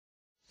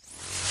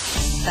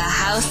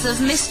House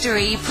of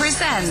Mystery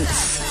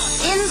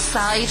presents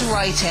Inside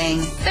Writing,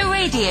 the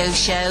radio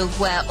show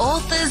where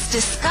authors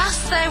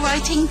discuss their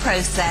writing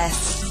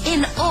process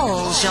in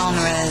all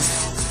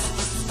genres.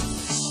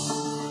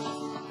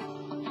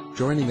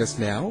 Joining us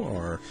now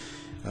are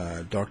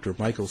Dr.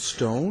 Michael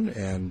Stone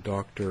and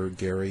Dr.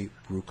 Gary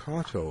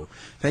Brucato.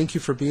 Thank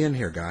you for being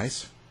here,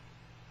 guys.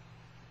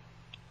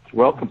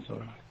 Welcome, sir.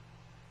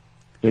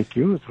 Thank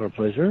you. It's our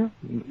pleasure.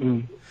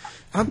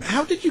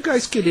 How did you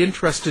guys get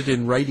interested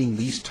in writing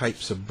these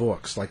types of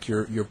books? Like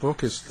your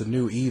book is The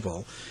New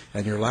Evil,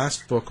 and your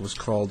last book was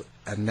called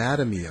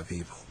Anatomy of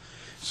Evil.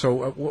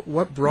 So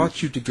what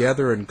brought you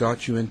together and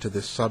got you into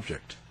this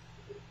subject?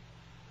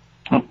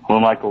 Well,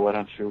 Michael, why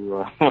don't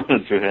you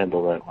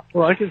handle that one?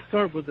 Well, I can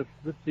start with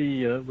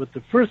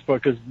the first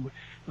part, because,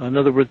 in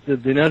other words, the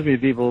Anatomy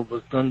of Evil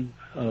was done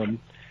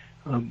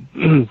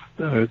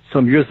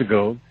some years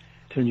ago,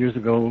 10 years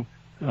ago,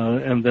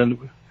 and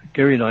then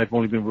Gary and I have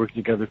only been working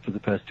together for the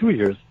past 2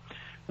 years.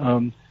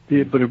 But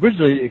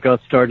originally it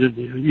got started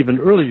even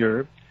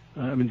earlier.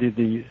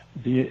 The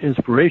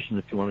inspiration,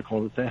 if you want to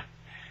call it that,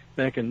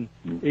 back in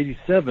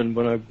 '87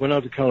 when I went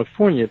out to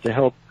California to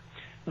help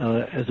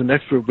as an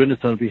expert witness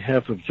on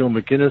behalf of Joe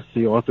McGinnis,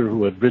 the author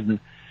who had written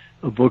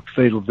a book,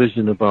 Fatal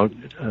Vision, about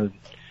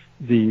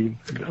the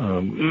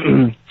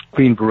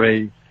Green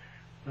Beret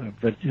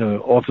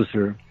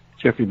officer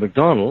Jeffrey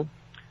McDonald,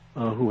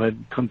 who had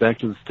come back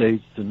to the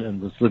States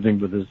and was living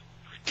with his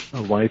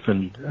wife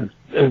and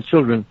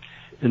children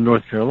in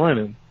North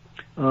Carolina.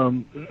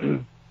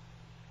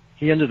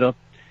 He ended up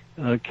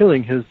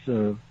killing his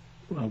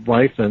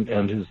wife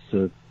and his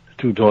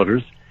two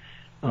daughters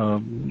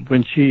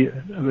when she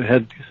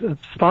had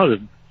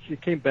spotted. She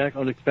came back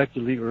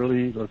unexpectedly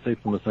early, let's say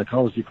from a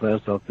psychology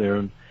class out there,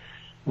 and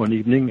one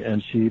evening,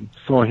 and she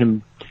saw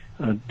him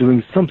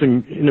doing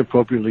something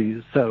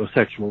inappropriately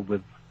sexual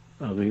with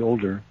the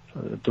older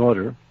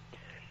daughter.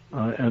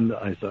 And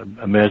I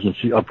imagine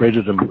she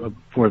upbraided him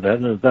for that.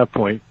 And at that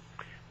point,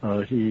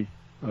 he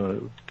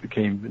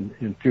became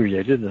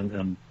infuriated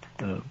and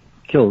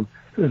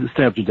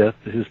stabbed to death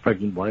his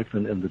pregnant wife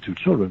and the two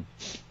children.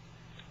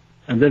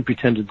 And then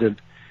pretended that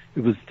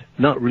it was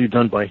not really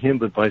done by him,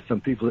 but by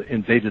some people that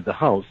invaded the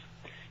house.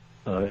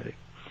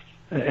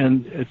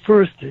 And at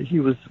first,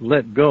 he was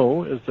let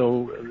go as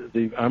though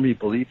the army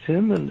believed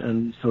him,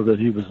 and so that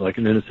he was like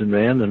an innocent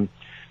man. And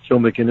Joe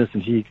McGinnis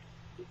and he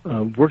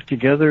worked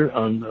together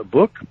on a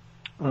book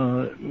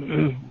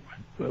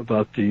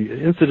about the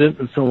incident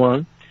and so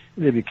on.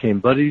 They became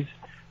buddies.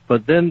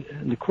 But then,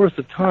 in the course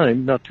of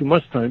time, not too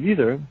much time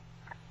either,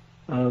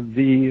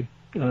 the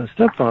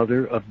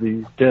stepfather of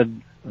the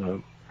dead,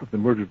 of the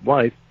murdered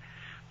wife,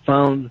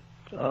 found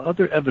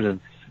other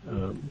evidence,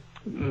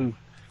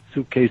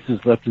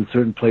 suitcases left in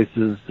certain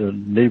places,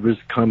 neighbors'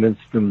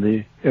 comments from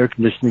the air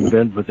conditioning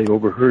vent where they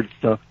overheard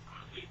stuff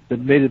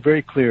that made it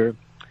very clear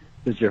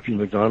that Jeffrey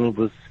McDonald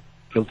was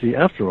guilty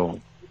after all.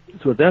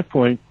 So at that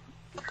point,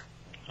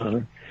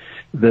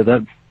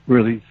 that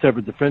really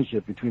severed the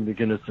friendship between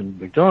McGinnis and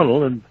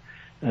McDonald,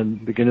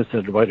 and McGinnis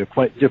had to write a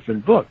quite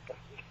different book.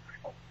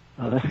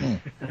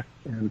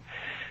 And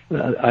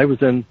I was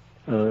then,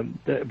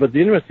 but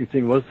the interesting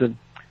thing was that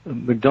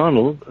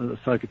McDonald, a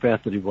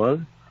psychopath that he was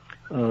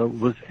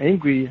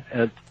angry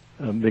at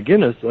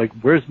McGinnis, like,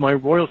 where's my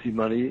royalty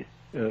money?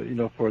 We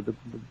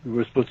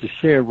were supposed to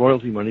share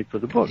royalty money for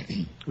the book,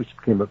 which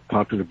became a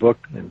popular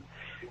book, and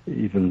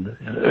even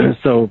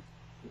so,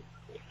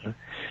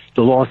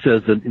 the law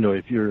says that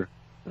if you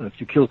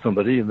kill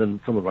somebody and then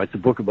someone writes a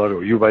book about it,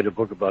 or you write a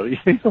book about it,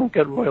 you don't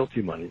get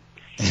royalty money.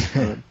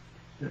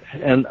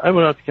 And I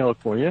went out to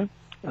California,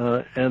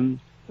 and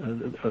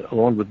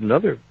along with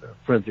another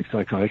forensic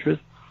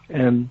psychiatrist,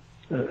 and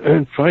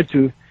tried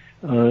to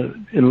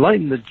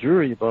enlighten the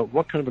jury about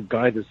what kind of a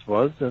guy this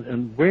was,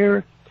 and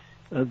where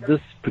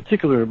this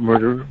particular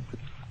murder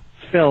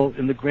fell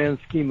in the grand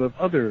scheme of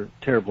other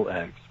terrible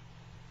acts.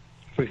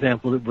 For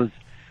example, it was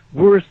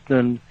worse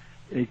than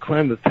a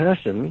crime of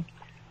passion,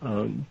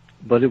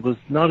 but it was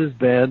not as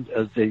bad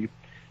as a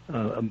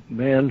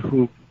man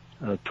who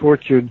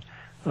tortured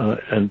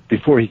and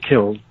before he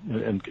killed,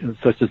 and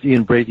such as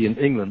Ian Brady in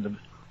England,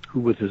 who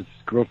with his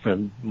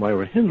girlfriend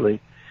Myra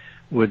Hindley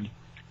would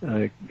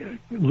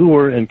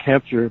lure and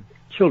capture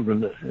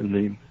children in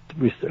the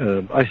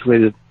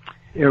isolated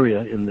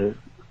area in the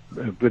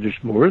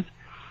British Moors,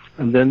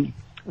 and then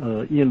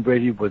Ian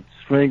Brady would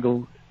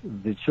strangle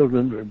the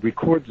children,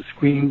 record the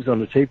screams on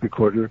a tape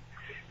recorder,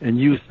 and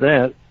use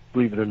that,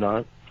 believe it or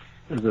not,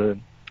 as a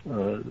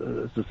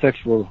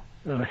sexual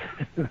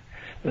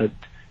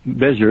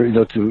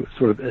measure, to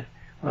sort of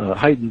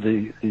heighten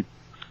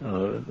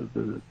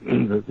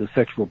the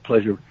sexual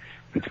pleasure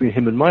between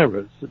him and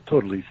Myra. It's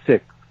totally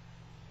sick.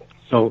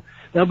 So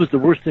that was the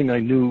worst thing I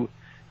knew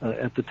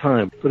at the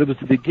time. But it was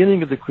the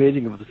beginning of the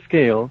creating of the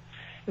scale,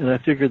 and I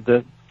figured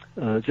that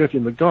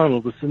Jeffrey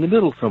McDonald was in the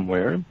middle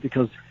somewhere,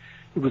 because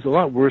it was a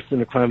lot worse than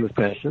a crime of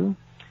passion,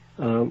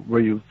 where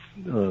you,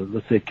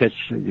 let's say, catch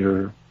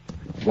your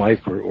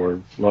wife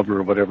or lover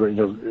or whatever,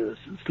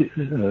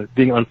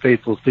 being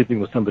unfaithful,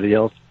 sleeping with somebody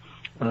else,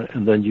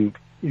 and then you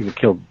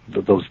kill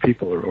those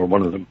people or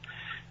one of them.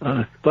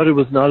 But it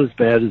was not as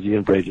bad as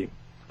Ian Brady.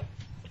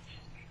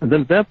 And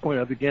then at that point,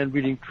 I began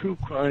reading true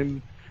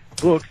crime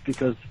books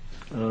because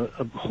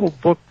a whole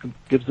book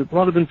gives a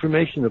lot of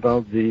information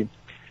about the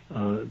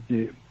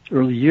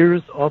early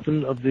years,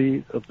 often of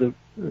the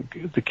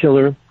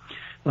killer,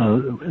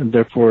 and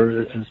therefore,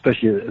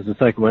 especially as a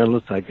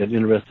psychoanalyst, I get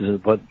interested in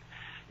what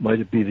might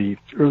it be the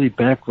early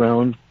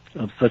background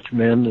of such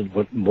men and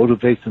what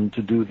motivates them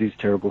to do these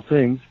terrible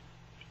things.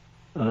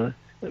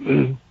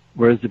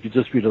 Whereas if you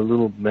just read a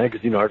little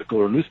magazine article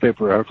or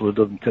newspaper article, it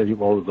doesn't tell you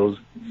all of those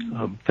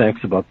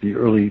facts about the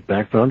early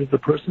background of the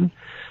person.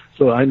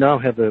 So I now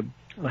have a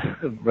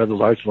rather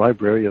large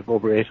library of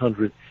over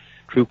 800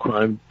 true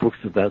crime books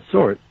of that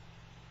sort,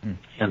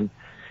 and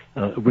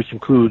which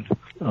include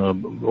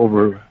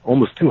over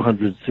almost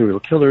 200 serial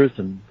killers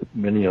and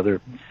many other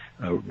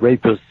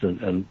rapists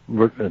and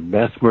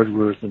mass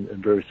murderers and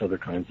various other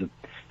kinds of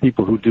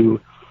people who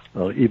do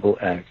evil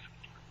acts.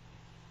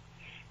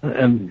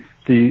 And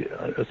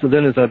so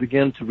then as I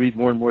began to read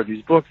more and more of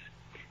these books,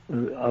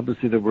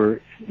 obviously there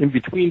were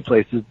in-between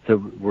places that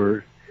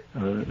were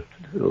a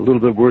little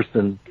bit worse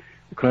than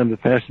The Crime of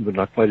Passion, but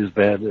not quite as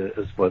bad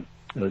as what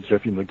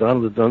Jeffrey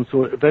MacDonald had done.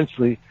 So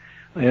eventually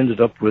I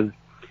ended up with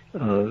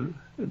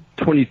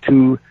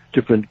 22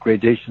 different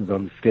gradations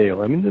on the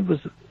scale. I mean, it was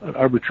an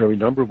arbitrary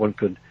number. One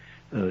could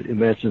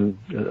imagine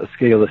a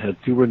scale that had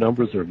fewer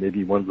numbers or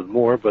maybe one with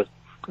more, but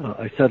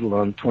I settled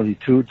on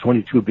 22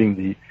 being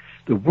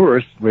the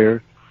worst,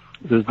 where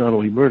there's not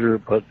only murder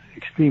but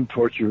extreme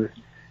torture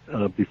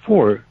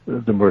before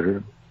the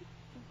murder,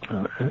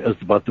 as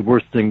about the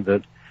worst thing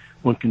that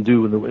one can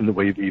do in the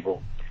way of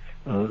evil.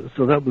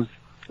 So that was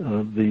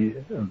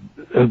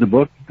the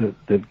book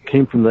that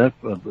came from that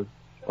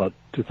about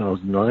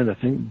 2009, I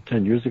think,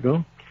 10 years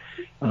ago.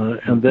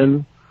 And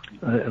then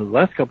in the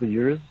last couple of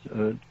years,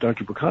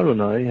 Dr. Brucato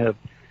and I have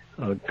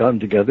gotten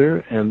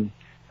together and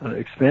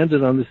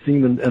expanded on this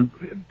theme, and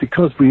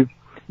because we've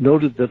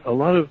noted that a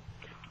lot of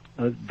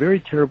very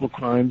terrible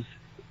crimes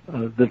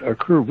that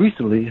occur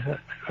recently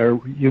are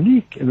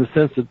unique in the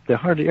sense that they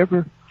hardly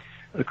ever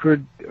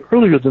occurred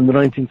earlier than the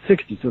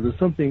 1960s. So there's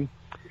something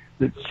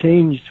that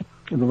changed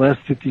in the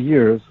last 50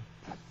 years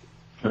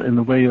in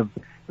the way of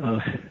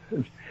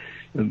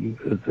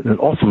an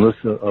awfulness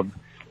of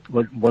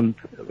what one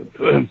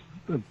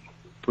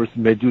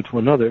person may do to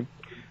another.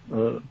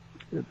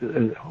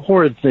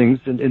 Horrid things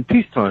in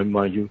peacetime,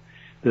 mind you,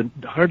 that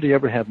hardly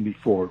ever happened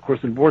before. Of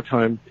course, in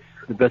wartime,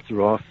 the bets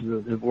are off.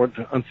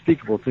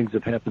 Unspeakable things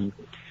have happened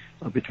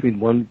between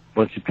one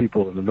bunch of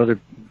people and another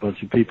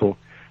bunch of people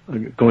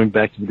going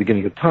back to the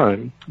beginning of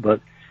time.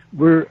 But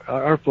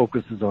our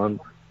focus is on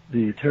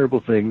the terrible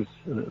things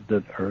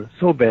that are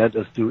so bad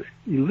as to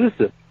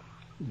elicit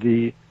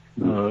the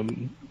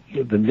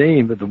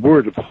name, the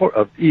word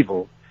of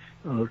evil.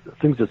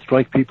 Things that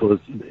strike people as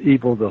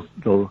evil,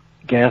 they'll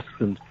gasp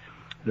and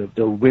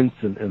they'll wince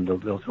and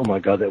they'll say, "Oh my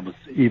God, that was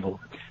evil,"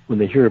 when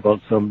they hear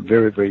about some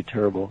very, very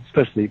terrible,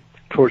 especially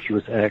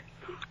torturous act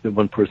that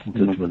one person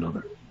did to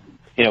another.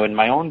 You know, in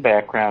my own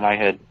background, I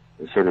had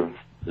sort of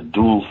the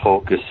dual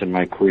focus in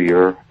my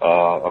career.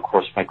 Of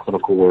course, my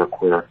clinical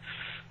work, where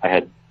I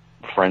had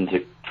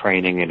forensic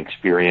training and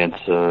experience,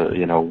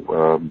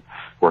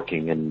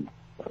 working in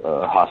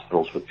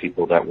hospitals with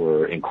people that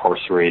were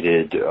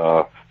incarcerated,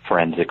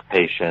 forensic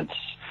patients,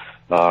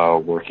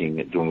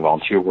 doing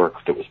volunteer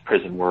work that was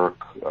prison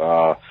work.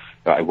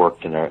 I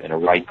worked in a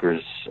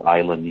Rikers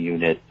Island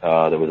unit.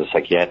 There was a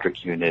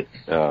psychiatric unit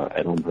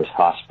at Lyndhurst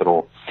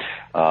Hospital.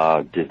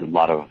 Did a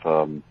lot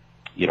of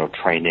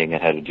training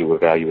and had to do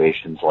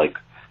evaluations like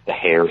the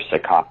Hare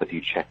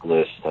psychopathy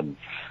checklist and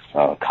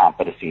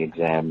competency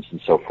exams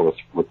and so forth,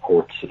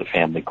 reports to the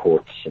family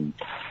courts and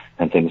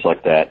things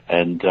like that.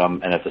 And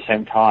at the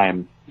same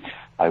time,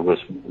 I was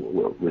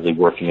really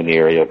working in the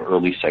area of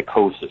early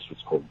psychosis,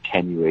 what's called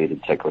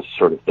attenuated psychosis,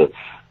 sort of the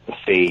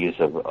phase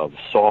of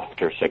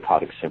softer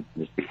psychotic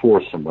symptoms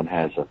before someone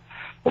has a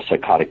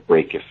psychotic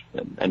break,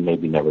 and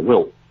maybe never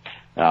will.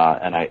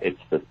 It's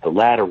the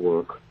latter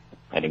work,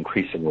 and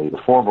increasingly the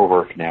former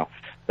work now,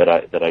 that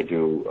I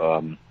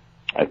do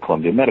at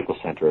Columbia Medical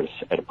Center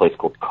at a place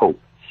called COPE,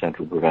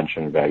 Center of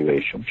Prevention and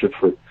Evaluation, which is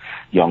for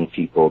young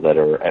people that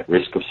are at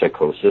risk of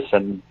psychosis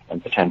and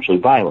potentially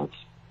violence.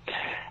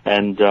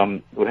 And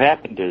what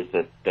happened is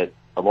that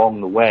along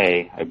the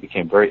way, I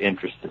became very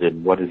interested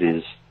in what it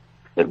is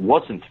that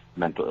wasn't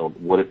mental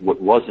illness,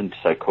 what wasn't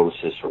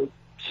psychosis or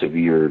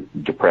severe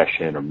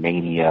depression or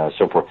mania,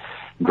 so forth,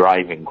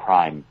 driving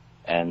crime.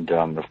 And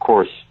of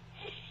course,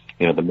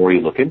 the more you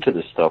look into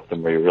this stuff, the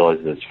more you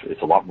realize that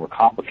it's a lot more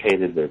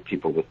complicated. There are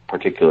people with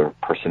particular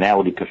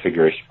personality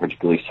configuration,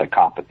 particularly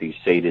psychopathy,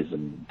 sadism,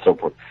 and so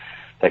forth,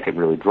 that could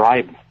really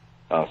drive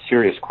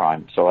serious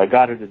crime. So I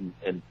got it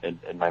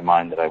in my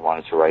mind that I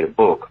wanted to write a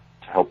book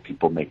to help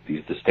people make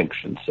these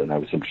distinctions, and I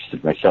was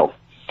interested myself.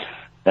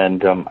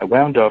 And I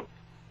wound up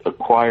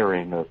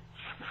acquiring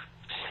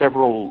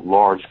several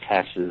large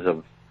caches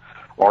of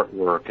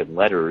artwork and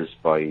letters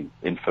by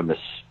infamous,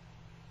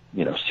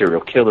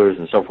 serial killers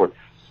and so forth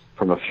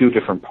from a few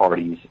different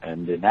parties,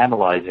 and in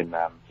analyzing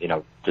them,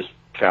 just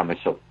found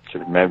myself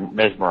sort of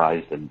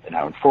mesmerized in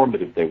how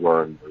informative they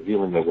were and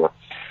revealing they were.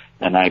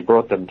 And I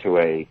brought them to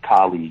a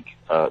colleague,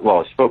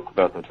 I spoke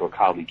about them to a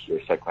colleague here,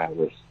 a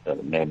psychoanalyst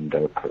named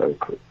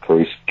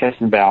Clarice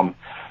Kessenbaum,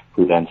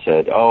 who then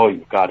said, "Oh,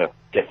 you've got to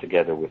get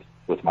together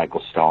with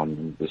Michael Stone."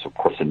 And this, of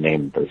course, a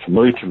name very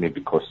familiar to me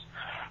because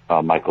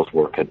Michael's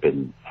work had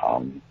been,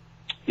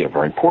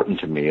 very important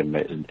to me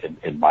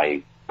in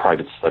my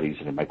private studies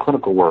and in my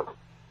clinical work.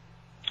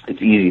 It's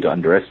easy to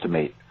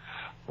underestimate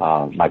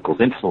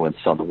Michael's influence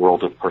on the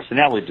world of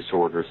personality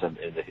disorders and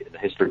in the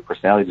history of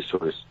personality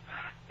disorders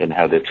and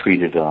how they're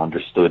treated and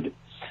understood.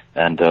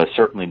 And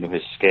certainly knew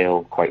his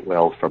scale quite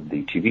well from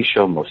the TV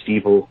show Most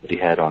Evil that he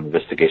had on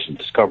Investigation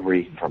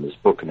Discovery, and from his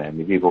book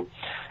Anatomy of Evil.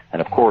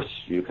 And of course,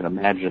 you can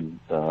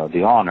imagine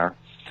the honor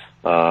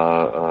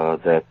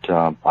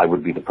that I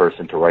would be the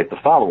person to write the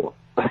follow-up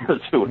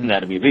to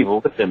Anatomy of Evil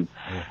with him.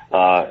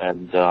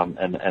 And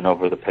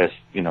over the past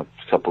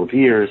couple of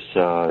years,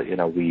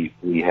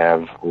 we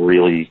have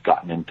really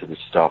gotten into this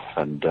stuff,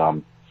 and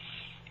I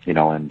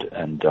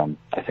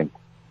think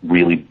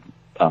really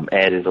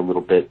added a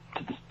little bit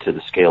to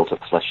the scale to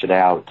flesh it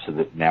out so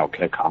that now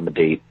can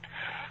accommodate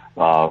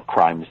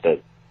crimes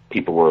that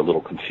people were a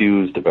little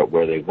confused about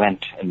where they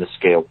went in the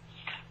scale.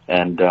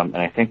 And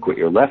I think what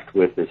you're left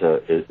with is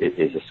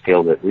a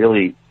scale that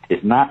really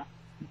is not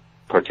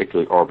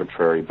particularly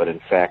arbitrary, but in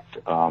fact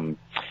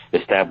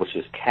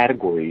establishes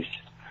categories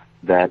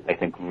that I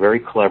think very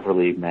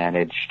cleverly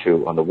manage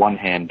to, on the one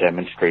hand,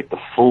 demonstrate the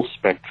full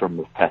spectrum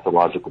of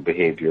pathological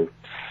behavior,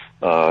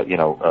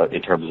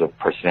 in terms of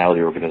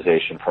personality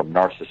organization, from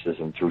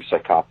narcissism through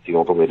psychopathy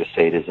all the way to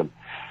sadism,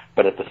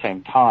 but at the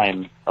same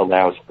time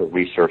allows for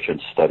research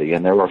and study.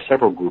 And there are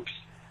several groups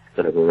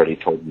that have already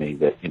told me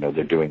that,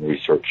 they're doing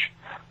research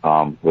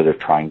where they're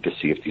trying to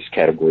see if these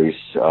categories,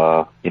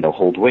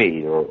 hold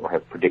weight or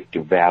have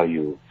predictive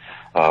value,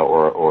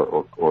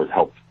 or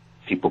help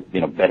people,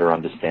 better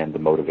understand the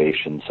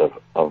motivations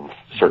of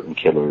certain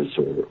killers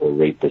or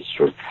rapists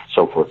or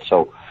so forth.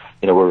 So,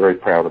 we're very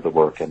proud of the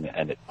work, and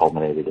it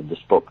culminated in this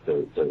book,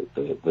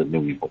 The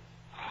New Evil.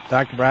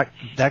 Dr.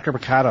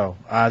 Brucato,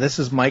 this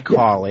is Mike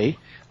Hawley.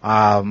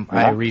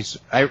 I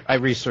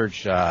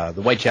research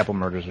the Whitechapel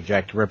murders of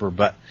Jack the Ripper,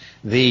 but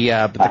the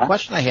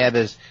question I have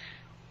is,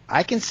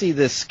 I can see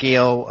this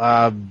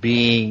scale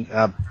being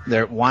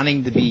they're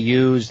wanting to be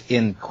used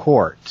in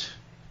court.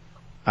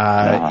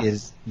 Do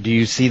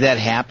you see that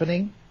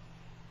happening?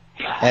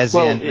 As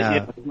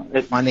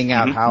finding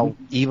out how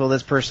evil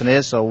this person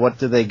is. So what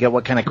do they get?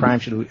 What kind of crime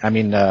should we?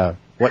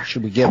 What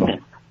should we give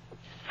them?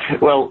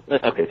 Well,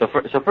 okay.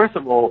 So first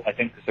of all, I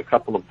think there's a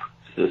couple of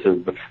sort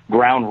of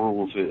ground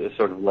rules to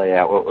sort of lay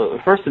out. Well,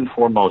 first and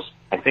foremost,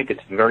 I think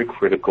it's very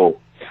critical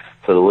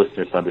for the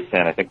listeners to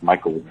understand. I think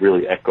Michael would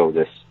really echo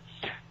this: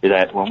 is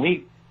that when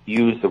we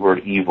use the word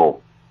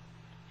evil,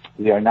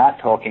 we are not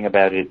talking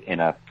about it in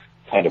a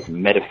kind of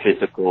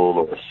metaphysical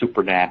or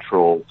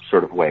supernatural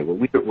sort of way.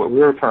 What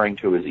we're referring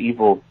to is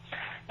evil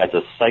as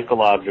a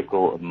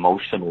psychological,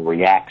 emotional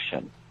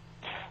reaction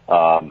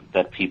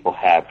that people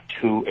have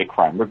to a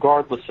crime,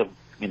 regardless of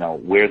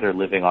where they're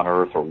living on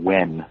Earth or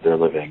when they're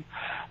living.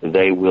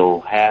 They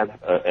will have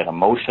an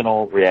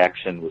emotional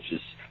reaction, which is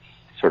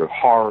sort of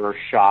horror,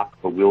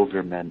 shock,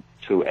 bewilderment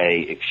to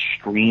a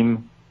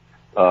extreme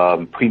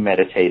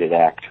premeditated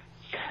act.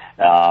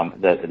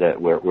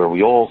 Where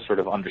we all sort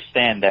of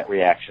understand that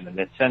reaction, and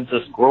it sends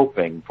us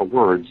groping for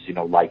words,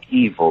 like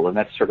evil, and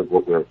that's sort of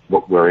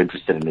what we're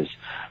interested in is,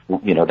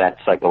 that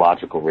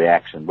psychological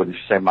reaction. Wouldn't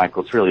you say,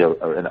 Michael? It's really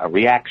a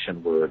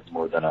reaction word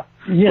more than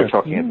we're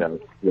talking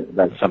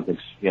about something,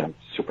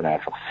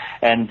 supernatural.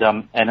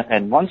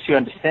 And once you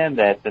understand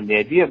that, then the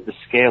idea of the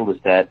scale is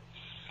that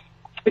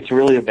it's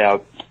really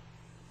about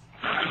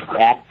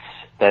acts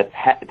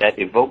that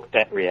evoke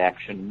that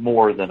reaction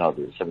more than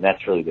others.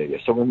 That's really the idea.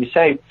 So when we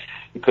say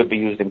it could be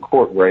used in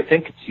court, where I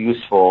think it's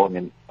useful,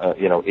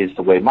 is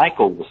the way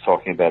Michael was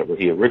talking about it, where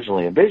he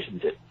originally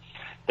envisioned it,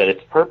 that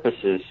its purpose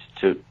is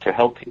to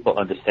help people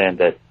understand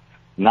that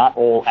not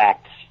all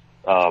acts,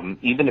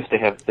 even if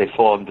they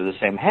fall under the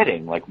same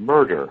heading, like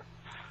murder,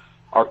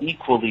 are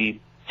equally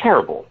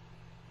terrible,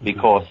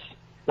 because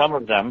some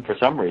of them, for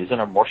some reason,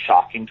 are more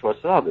shocking to us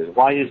than others.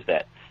 Why is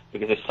that?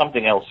 Because there's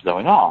something else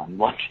going on,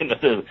 like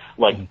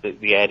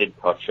the added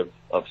touch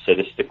of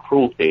sadistic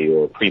cruelty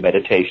or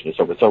premeditation and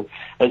so forth. So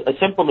a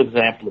simple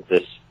example of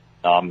this,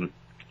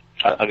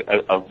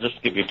 I'll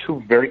just give you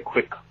two very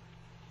quick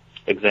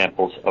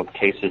examples of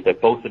cases that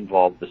both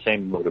involve the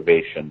same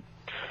motivation.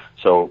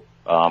 So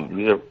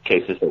these are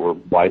cases that were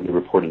widely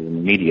reported in the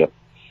media,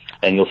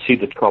 and you'll see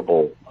the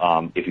trouble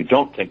if you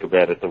don't think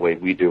about it the way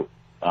we do,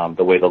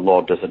 the way the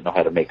law doesn't know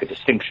how to make a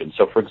distinction.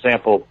 So, for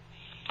example,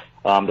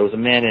 there was a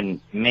man in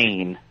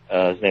Maine,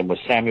 his name was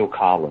Samuel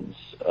Collins,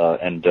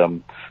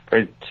 and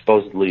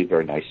supposedly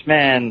very nice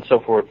man, so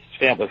forth, his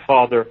family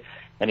father,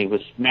 and he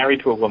was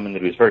married to a woman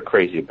that he was very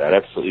crazy about,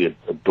 absolutely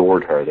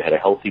adored her. They had a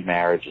healthy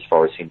marriage as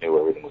far as he knew.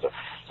 Everything was.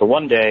 So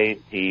one day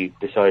he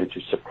decided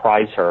to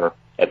surprise her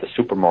at the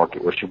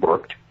supermarket where she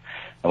worked,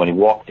 And when he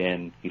walked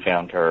in, he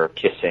found her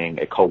kissing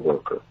a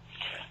coworker.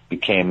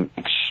 Became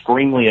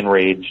extremely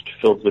enraged,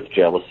 filled with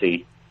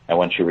jealousy, and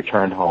when she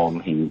returned home,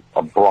 he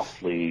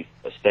abruptly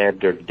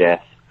stabbed her to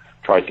death,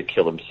 tried to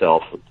kill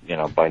himself,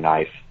 by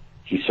knife.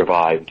 He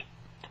survived.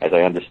 As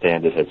I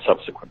understand it, had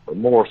subsequent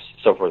remorse,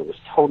 so forth. It was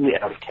totally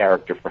out of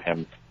character for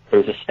him. It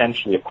was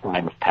essentially a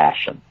crime of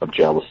passion, of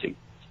jealousy.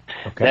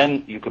 Okay.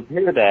 Then you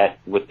compare that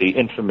with the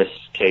infamous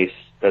case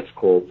that's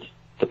called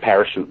the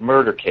parachute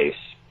murder case,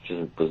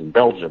 which was in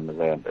Belgium,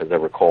 as I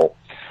recall.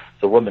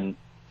 It's a woman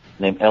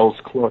named Els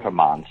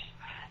Klootermans,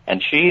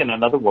 and she and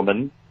another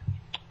woman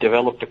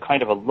developed a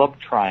kind of a love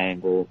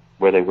triangle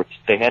where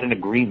they had an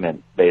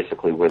agreement,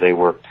 basically, where they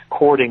were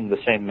courting the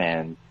same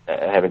man,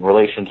 having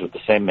relations with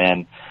the same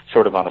man,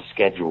 sort of on a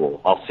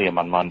schedule. I'll see him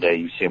on Monday,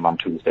 you see him on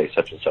Tuesday,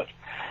 such and such.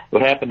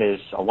 What happened is,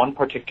 on one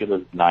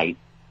particular night,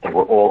 they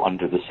were all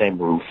under the same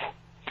roof.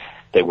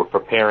 They were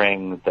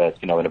preparing that,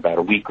 in about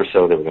a week or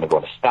so, they were going to go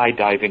on a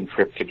skydiving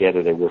trip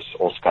together. They were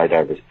all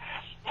skydivers.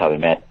 That's how they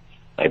met,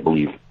 I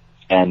believe.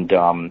 And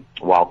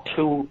while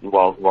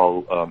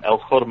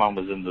Els Klooterman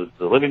was in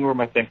the living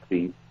room, I think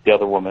the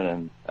other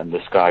woman and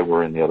this guy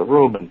were in the other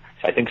room, and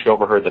I think she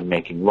overheard them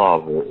making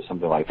love or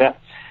something like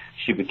that.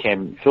 She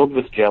became filled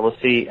with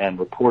jealousy and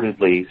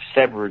reportedly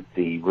severed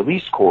the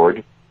release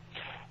cord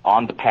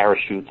on the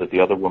parachute that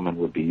the other woman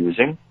would be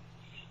using.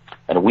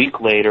 And a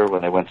week later,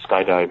 when they went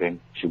skydiving,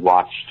 she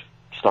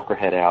stuck her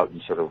head out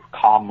and sort of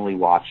calmly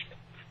watched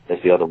as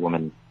the other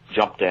woman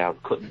jumped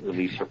out, couldn't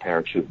release her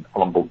parachute, and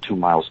tumbled 2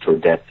 miles to her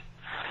death.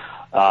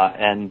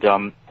 And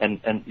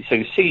so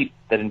you see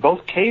that in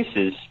both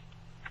cases,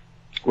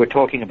 we're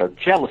talking about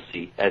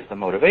jealousy as the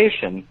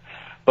motivation,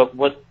 but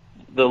what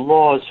the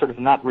law is sort of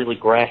not really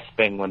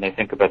grasping when they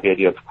think about the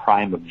idea of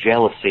crime of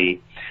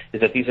jealousy is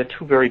that these are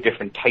two very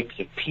different types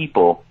of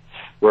people,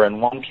 where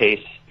in one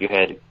case you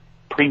had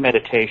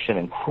premeditation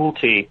and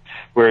cruelty,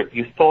 where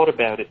you thought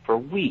about it for a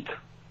week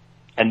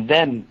and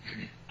then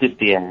did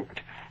the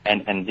act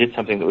and did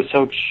something that was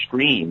so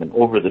extreme and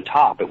over the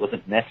top it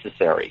wasn't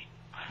necessary,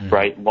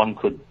 right? One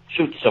could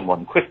shoot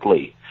someone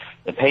quickly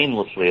and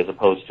painlessly as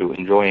opposed to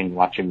enjoying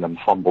watching them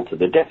fumble to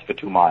their death for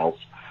 2 miles.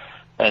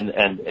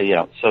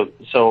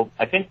 So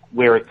I think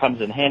where it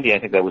comes in handy, I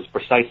think that was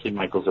precisely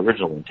Michael's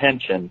original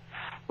intention,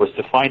 was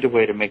to find a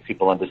way to make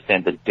people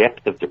understand the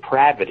depth of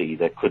depravity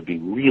that could be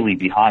really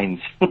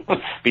behind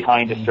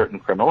a certain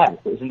criminal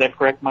act. Isn't that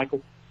correct,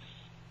 Michael?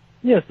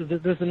 Yes,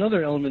 there's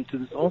another element to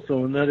this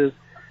also, and that is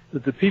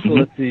that the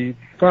people at the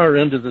far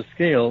end of the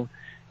scale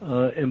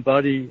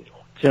embody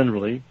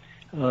generally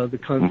the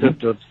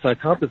concept of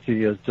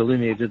psychopathy as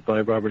delineated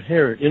by Robert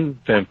Hare in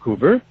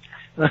Vancouver.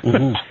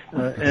 And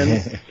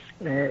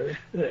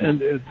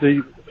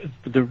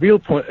the real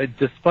point,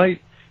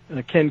 despite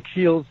Ken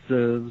Keel's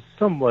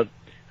somewhat,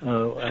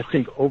 I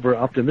think,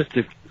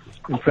 over-optimistic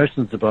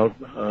impressions about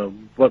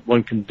what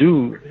one can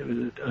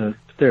do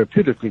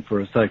therapeutically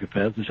for a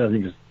psychopath, which I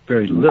think is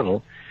very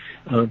little,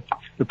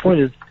 the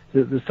point is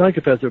that the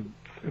psychopaths are,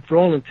 for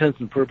all intents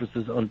and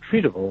purposes,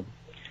 untreatable,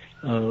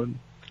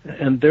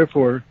 and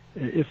therefore,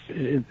 if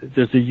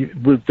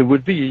there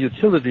would be a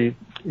utility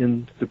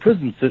in the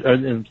prison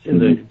in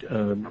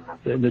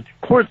the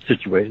court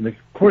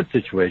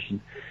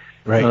situation,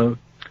 right?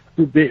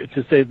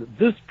 To say that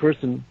this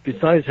person,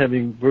 besides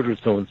having murdered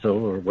so and so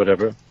or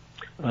whatever,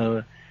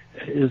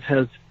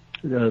 has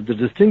the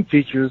distinct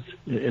features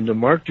in the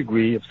marked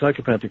degree of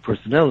psychopathic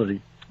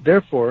personality.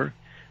 Therefore,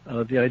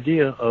 the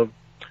idea of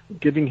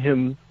giving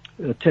him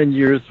 10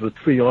 years with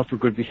free off for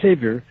good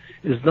behavior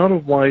is not a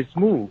wise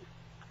move.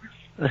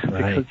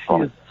 Because he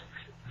is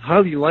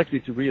highly likely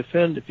to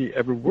reoffend if he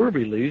ever were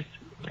released,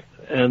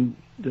 and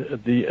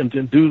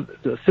do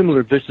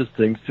similar vicious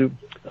things to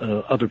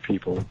other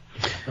people.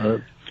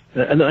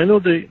 And I know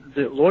the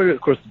lawyer,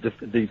 of course,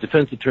 the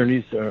defense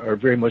attorneys are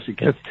very much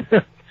against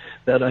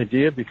that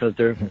idea because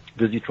they're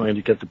busy trying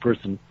to get the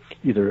person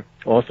either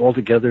off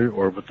altogether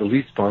or with the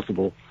least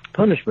possible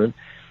punishment.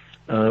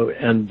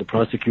 And the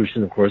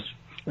prosecution, of course,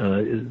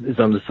 is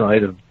on the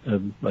side of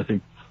I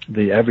think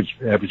the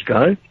average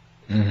guy.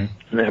 An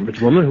average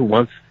woman who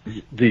wants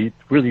the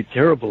really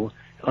terrible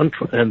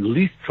and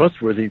least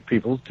trustworthy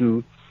people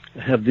to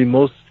have the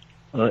most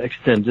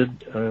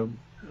extended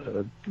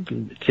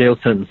jail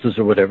sentences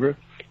or whatever,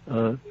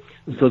 so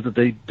that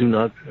they do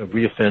not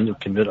reoffend and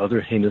commit other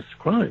heinous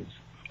crimes.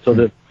 So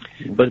that,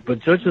 but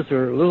judges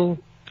are a little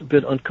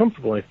bit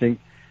uncomfortable, I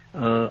think,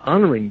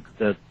 honoring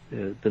that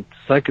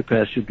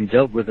psychopaths should be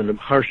dealt with in a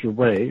harsher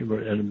way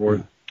and a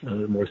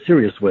more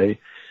serious way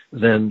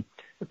than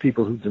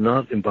people who do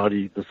not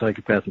embody the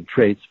psychopathic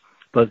traits.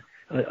 But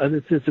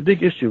it's a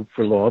big issue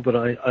for law, but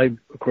I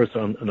of course,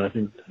 and I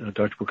think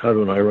Dr.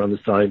 Brucato and I are on the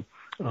side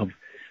of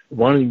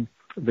wanting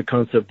the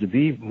concept to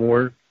be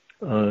more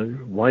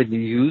widely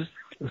used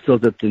so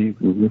that the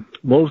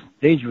most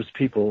dangerous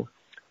people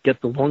get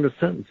the longest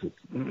sentences.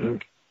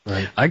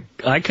 Right.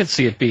 I could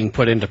see it being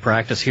put into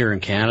practice here in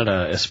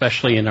Canada,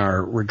 especially in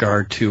our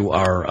regard to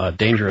our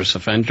dangerous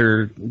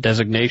offender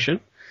designation.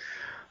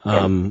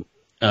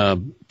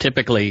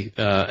 typically,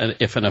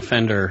 if an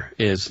offender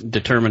is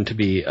determined to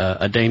be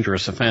a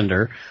dangerous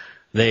offender,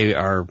 they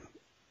are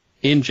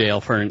in jail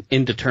for an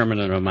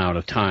indeterminate amount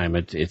of time.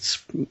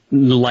 It's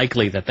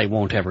likely that they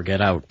won't ever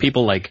get out.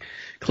 People like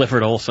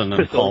Clifford Olson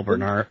and Paul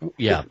Bernard,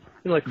 yeah.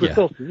 Like Chris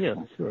Olson, yeah,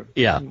 sure.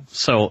 Yeah,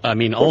 so, I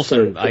mean,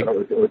 Olson...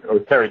 Or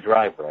Terry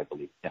Driver, I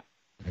believe, yeah.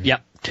 Yeah,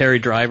 Terry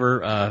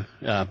Driver,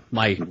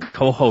 my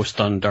co-host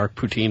on Dark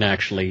Poutine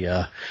actually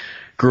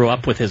grew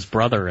up with his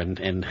brother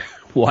and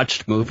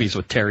watched movies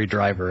with Terry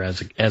Driver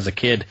as a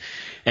kid,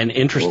 and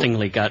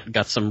interestingly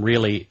got some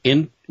really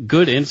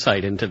good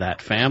insight into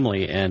that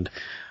family. And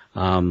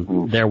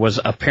there was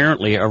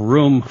apparently a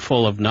room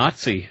full of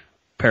Nazi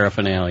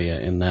paraphernalia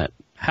in that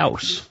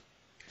house.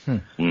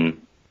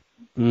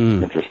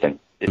 Interesting.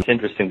 It's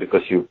interesting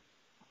because you're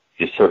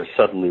sort of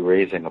subtly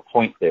raising a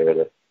point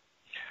there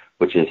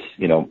which is,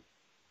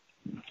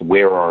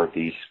 where are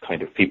these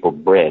kind of people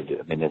bred?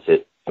 I mean, is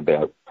it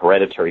about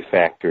hereditary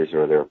factors,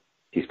 or are there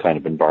these kind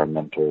of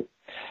environmental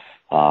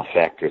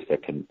factors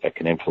that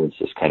can influence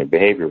this kind of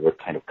behavior? What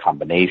kind of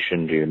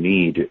combination do you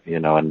need?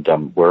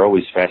 And we're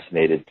always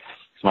fascinated.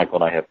 Michael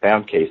and I have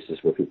found cases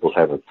where people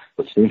have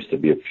what seems to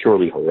be a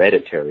purely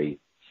hereditary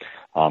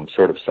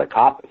sort of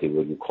psychopathy,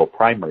 what you call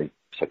primary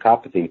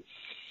psychopathy.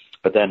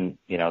 But then,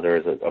 there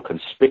is a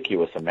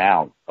conspicuous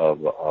amount of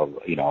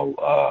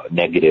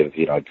negative,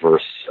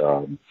 adverse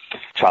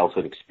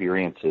childhood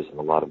experiences in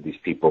a lot of these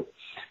people.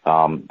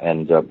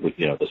 This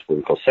is what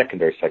we call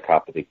secondary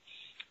psychopathy.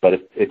 But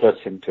it does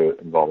seem to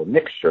involve a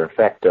mixture. In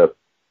fact,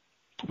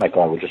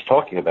 Michael and I were just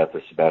talking about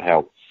this, about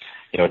how,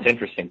 it's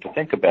interesting to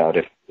think about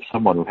if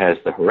someone who has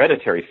the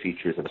hereditary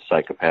features of a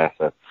psychopath,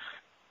 a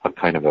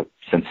kind of a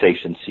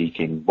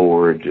sensation-seeking,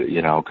 bored,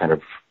 kind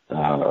of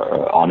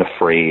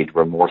unafraid,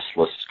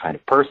 remorseless kind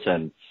of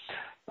person,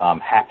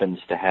 happens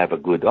to have a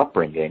good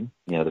upbringing,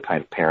 the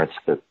kind of parents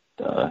that,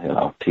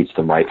 teach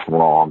them right from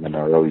wrong and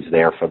are always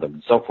there for them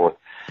and so forth,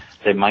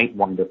 they might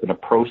wind up in a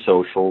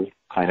pro-social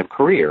kind of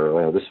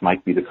career. This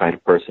might be the kind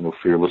of person who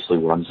fearlessly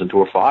runs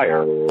into a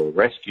fire or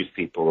rescues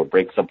people or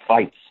breaks up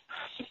fights,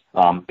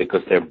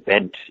 because they're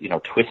bent,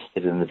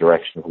 twisted in the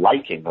direction of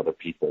liking other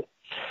people.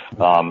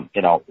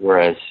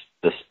 Whereas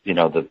this,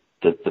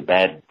 the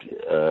bad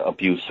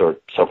abuse or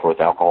so forth,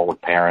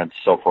 alcoholic parents,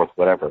 so forth,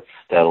 whatever,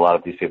 that a lot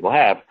of these people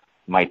have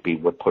might be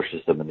what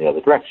pushes them in the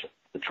other direction.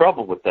 The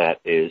trouble with that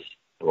is,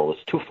 well,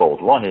 it's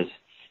twofold. One is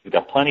you've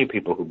got plenty of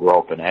people who grow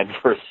up in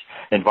adverse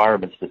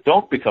environments that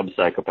don't become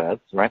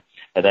psychopaths, right?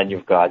 And then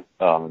you've got,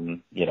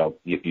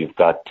 you've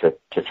got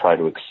to try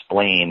to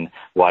explain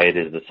why it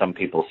is that some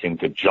people seem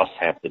to just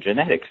have the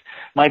genetics.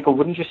 Michael,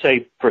 wouldn't you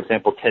say, for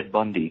example, Ted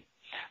Bundy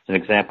is an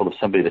example of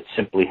somebody that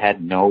simply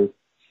had no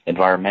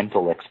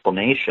environmental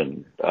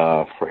explanation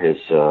for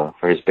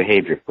his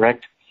behavior,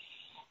 correct?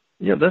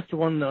 Yeah, that's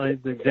the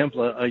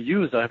example I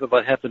use. I have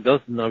about half a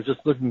dozen. I was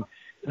just looking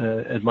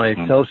at my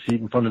Excel sheet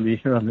in front of me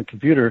here on the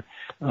computer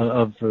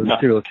of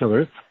serial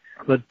killers.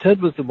 But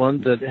Ted was the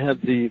one that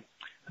had the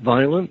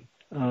violent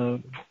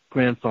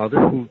grandfather,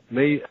 who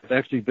may have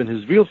actually been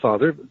his real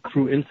father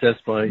through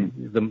incest by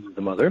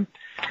the mother.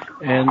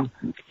 And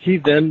he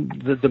then,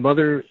 the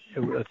mother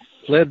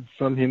fled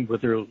from him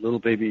with her little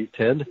baby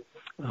Ted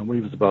when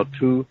he was about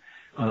 2,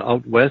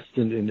 out west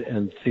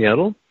in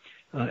Seattle.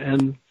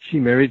 And she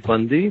married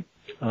Bundy,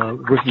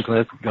 working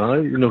class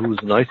guy, who was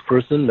a nice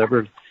person,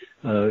 never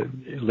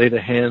laid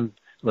a hand,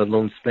 let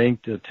alone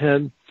spanked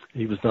Ted.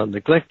 He was not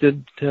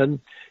neglected, Ted.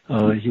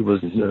 He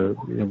was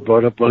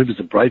brought up well. He was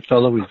a bright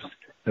fellow. He was,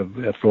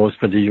 after all,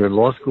 spent a year in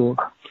law school.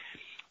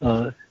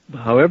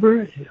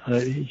 However,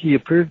 he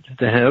appeared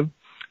to have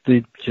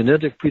the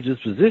genetic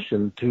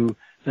predisposition to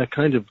that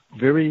kind of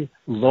very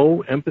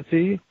low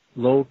empathy,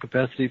 low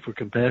capacity for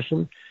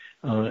compassion,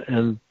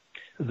 and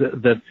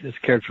that is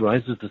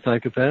characterized as the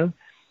psychopath.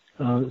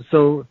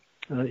 So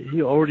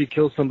he already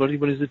killed somebody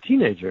when he was a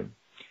teenager.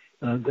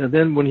 And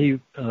then when he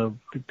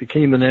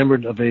became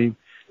enamored of a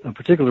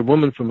particular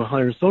woman from a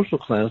higher social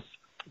class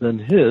than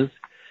his,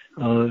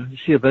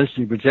 she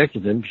eventually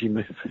rejected him.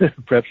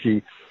 Perhaps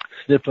she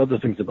sniffed other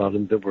things about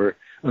him that were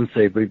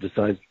unsavory,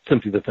 besides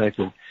simply the fact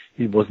that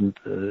he wasn't,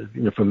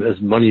 from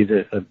as moneyed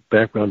a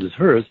background as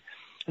hers.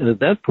 And at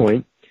that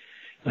point,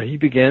 he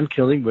began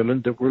killing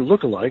women that were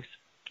lookalikes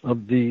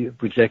of the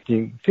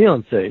rejecting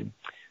fiancé,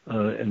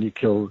 and he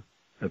killed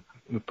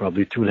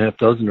probably 2.5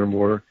 dozen or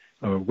more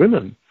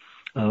women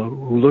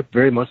who looked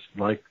very much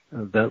like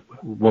that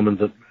woman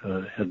that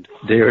had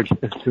dared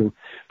to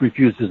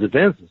refuse his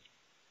advances.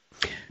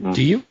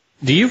 Do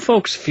you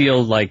folks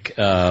feel like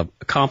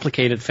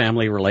complicated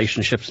family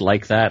relationships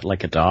like that,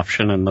 like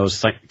adoption and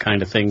those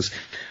kind of things,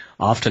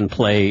 often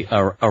play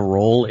a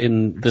role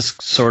in this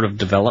sort of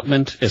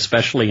development,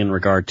 especially in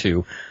regard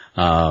to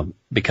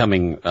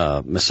becoming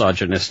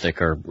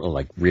misogynistic or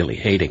like really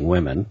hating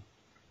women?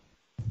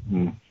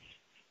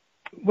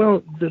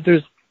 Well,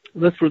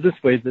 let's put it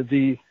this way: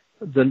 the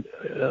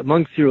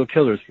among serial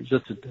killers,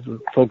 just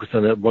to focus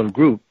on that one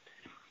group,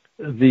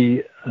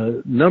 the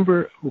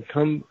number who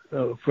come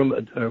from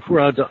who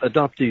are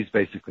adoptees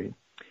basically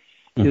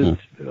is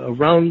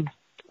around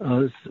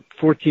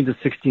 14 to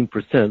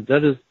 16%.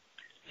 That is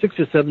 6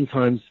 or 7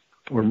 times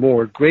or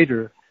more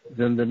greater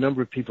than the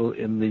number of people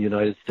in the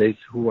United States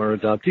who are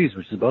adoptees,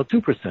 which is about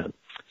 2%.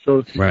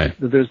 So right.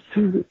 there's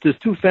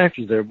two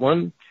factors there.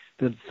 One,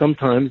 that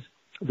sometimes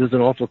there's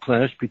an awful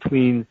clash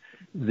between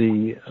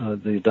the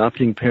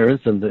adopting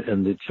parents and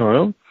the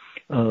child,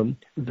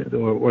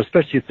 or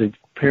especially if the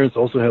parents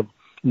also have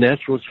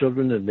natural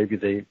children and maybe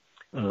they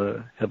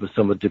have a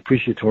somewhat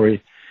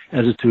depreciatory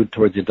attitude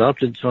towards the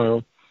adopted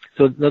child.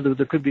 So in other words,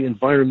 there could be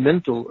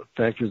environmental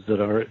factors that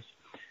are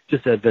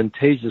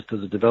disadvantageous to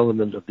the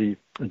development of the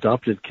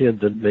adopted kid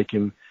that make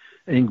him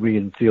angry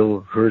and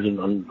feel hurt and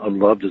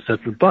unloved,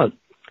 etc. But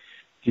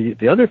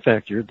the other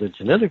factor, the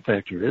genetic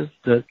factor, is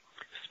that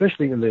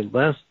especially in the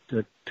last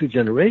 2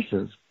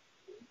 generations,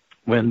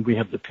 when we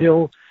have the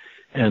pill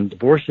and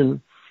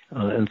abortion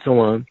and so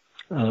on,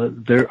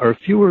 there are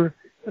fewer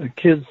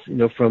kids,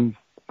 from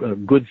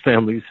good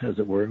families, as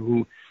it were,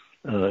 who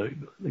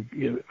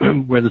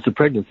where there's a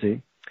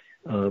pregnancy.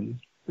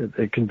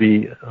 It can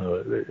be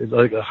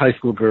like a high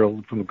school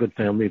girl from a good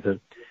family that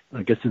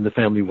gets in the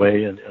family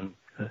way and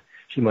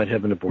she might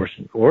have an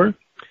abortion. Or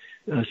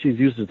she's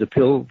used the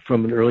pill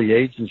from an early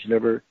age and she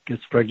never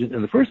gets pregnant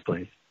in the first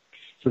place.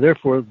 So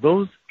therefore,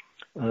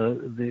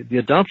 the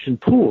adoption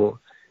pool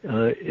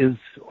is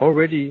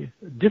already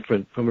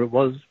different from what it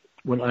was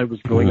when I was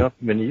growing up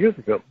many years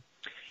ago.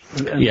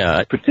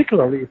 And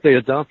particularly if they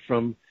adopt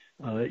from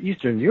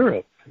Eastern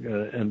Europe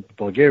and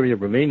Bulgaria,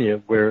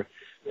 Romania, where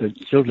the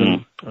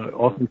children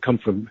often come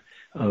from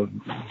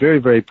very,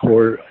 very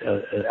poor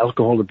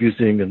alcohol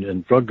abusing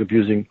and drug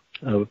abusing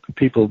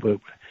people, with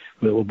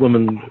a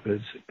woman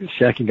is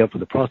shacking up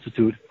with a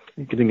prostitute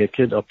and getting a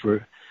kid up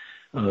for,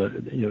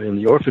 in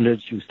the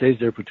orphanage, who stays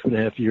there for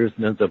 2.5 years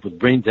and ends up with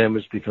brain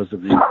damage because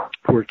of the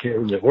poor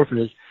care in the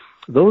orphanage.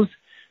 Those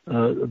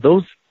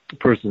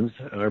persons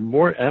are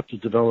more apt to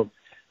develop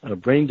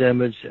brain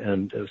damage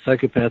and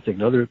psychopathic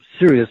and other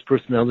serious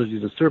personality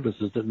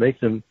disturbances that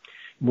make them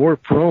more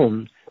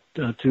prone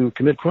to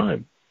commit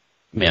crime.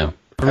 Yeah.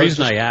 The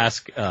reason I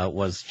ask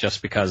was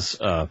just because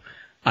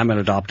I'm an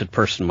adopted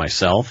person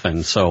myself,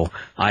 and so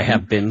I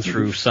have been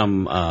through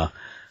some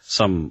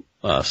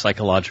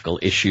psychological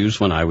issues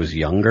when I was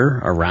younger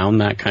around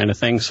that kind of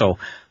thing. So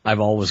I've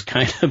always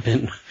kind of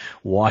been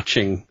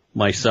watching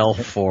myself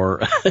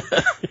for,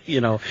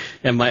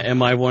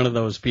 am I one of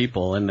those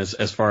people? And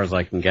as far as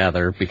I can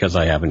gather, because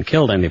I haven't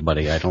killed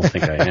anybody, I don't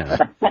think I am.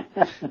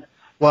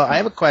 Well, I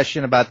have a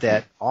question about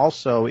that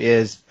also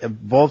is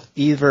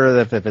either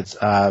if it's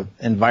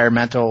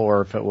environmental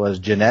or if it was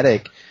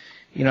genetic,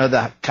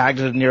 the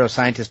cognitive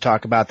neuroscientists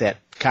talk about that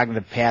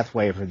cognitive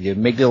pathway for the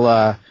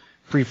amygdala,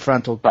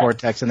 prefrontal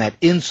cortex, and that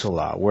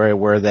insula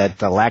where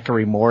that lack of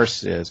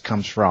remorse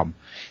comes from.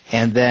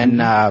 And then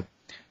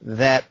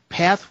that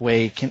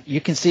pathway,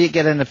 you can see it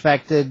getting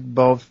affected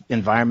both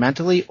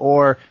environmentally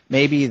or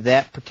maybe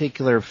that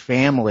particular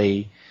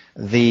family,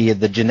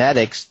 the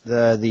genetics,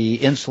 the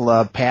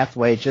insula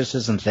pathway just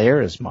isn't there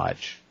as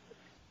much.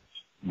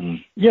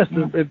 Yes,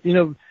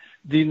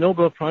 the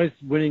Nobel Prize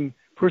winning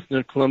person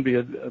at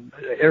Columbia,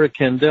 Eric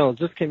Kandel,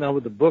 just came out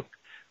with a book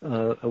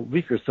a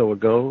week or so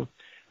ago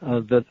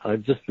that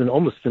I've just been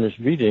almost finished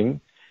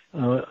reading,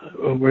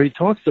 where he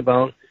talks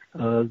about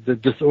the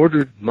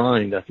disordered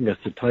mind. I think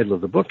that's the title of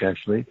the book,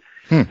 actually.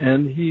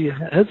 And he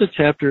has a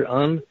chapter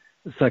on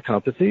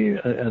psychopathy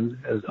and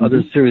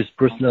other serious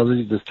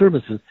personality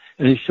disturbances,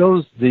 and he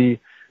shows the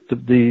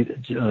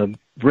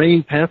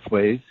brain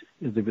pathways,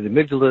 the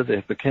amygdala, the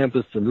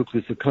hippocampus, the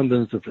nucleus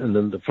accumbens, and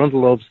then the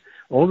frontal lobes,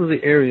 all of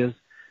the areas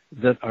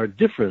that are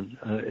different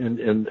in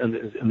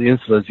the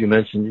insula, as you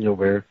mentioned,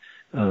 where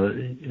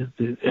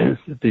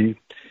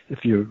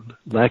if you're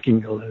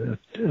lacking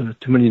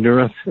too many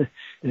neurons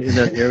in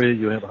that area,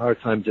 you have a hard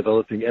time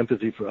developing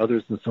empathy for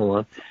others and so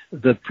on,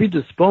 that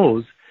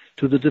predispose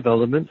to the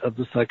development of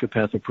the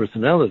psychopathic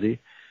personality.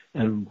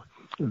 And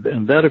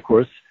that, of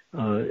course,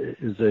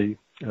 is a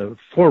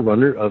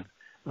forerunner of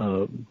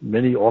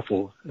many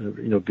awful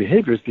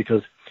behaviors,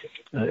 because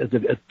at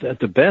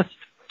the best,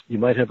 you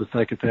might have a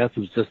psychopath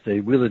who's just a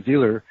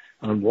wheeler-dealer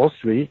on Wall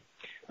Street,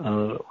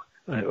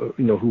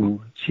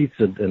 who cheats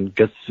and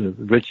gets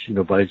rich,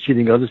 by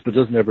cheating others, but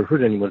doesn't ever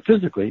hurt anyone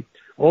physically,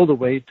 all the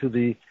way to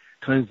the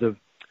kinds of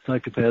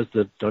psychopaths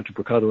that Dr.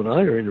 Brucato and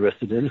I are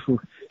interested in, who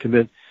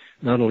commit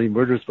not only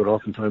murders, but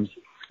oftentimes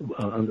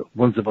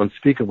ones of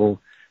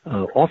unspeakable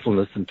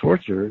awfulness and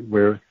torture,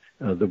 where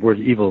the word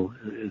evil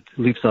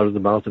leaps out of the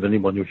mouth of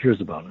anyone who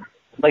hears about it.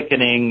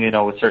 Likening,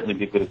 would certainly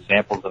be good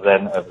examples of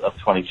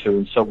 22,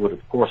 and so would,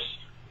 of course,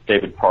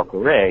 David Parker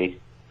Ray,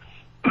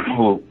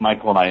 who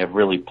Michael and I have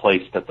really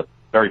placed at the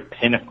very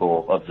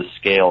pinnacle of the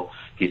scale.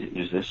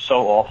 He's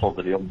so awful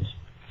that he almost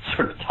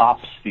sort of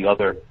tops the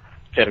other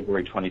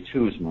Category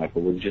 22s,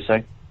 Michael, wouldn't you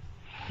say?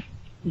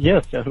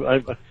 Yes,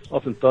 I've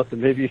often thought that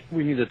maybe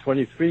we need a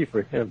 23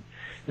 for him.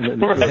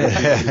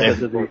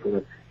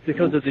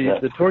 Because of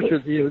the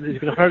torture,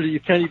 you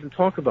can't even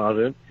talk about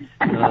it,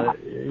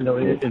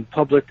 in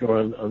public or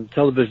on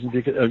television,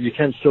 because you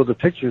can't show the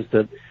pictures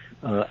that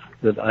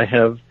I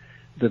have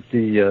that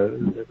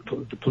the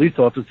police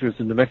officers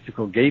in New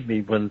Mexico gave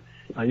me when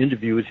I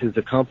interviewed his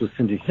accomplice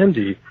Cindy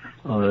Hendy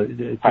for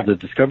the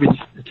Discovery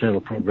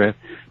Channel program,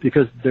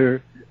 because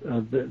they're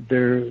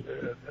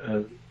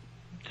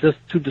just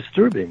too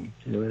disturbing,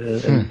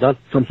 and not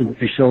something to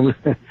be shown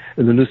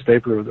in the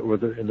newspaper or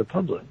in the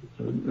public.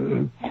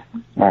 I'm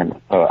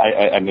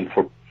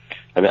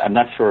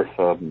not sure if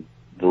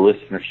the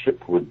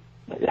listenership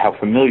how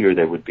familiar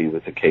they would be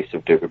with the case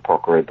of David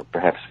Parker, but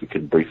perhaps we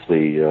could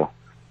briefly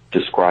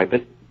describe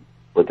it.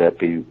 Would that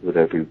be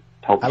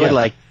helpful?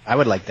 I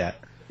would like that.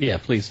 Yeah,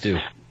 please do.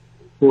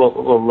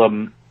 Well,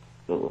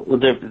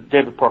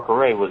 David Parker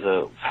Ray was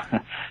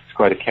it's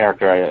quite a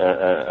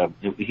character.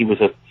 He was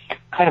a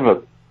kind of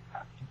a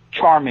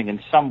charming, in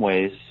some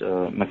ways,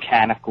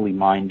 mechanically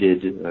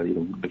minded,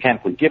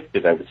 mechanically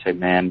gifted, I would say,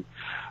 man,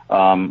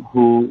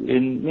 who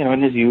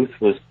in his youth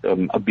was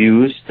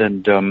abused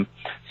and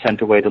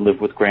sent away to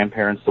live with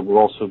grandparents that were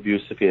also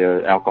abusive. He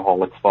had an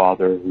alcoholic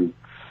father who.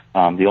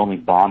 The only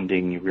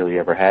bonding you really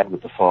ever had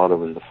with the father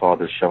was the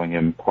father showing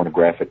him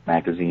pornographic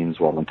magazines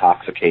while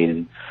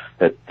intoxicated.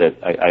 That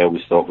I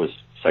always thought was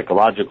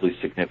psychologically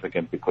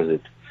significant, because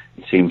it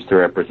seems to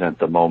represent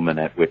the moment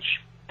at which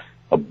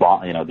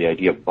the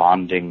idea of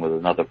bonding with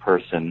another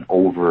person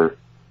over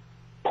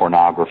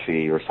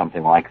pornography or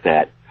something like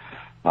that,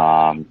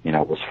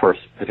 was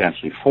first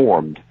potentially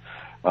formed.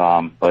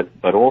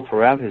 But all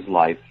throughout his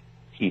life,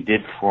 he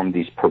did form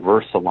these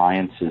perverse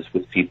alliances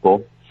with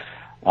people.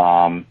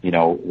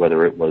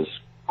 Whether it was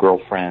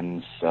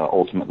girlfriends,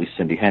 ultimately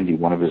Cindy Hendy,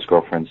 one of his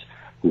girlfriends,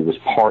 who was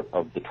part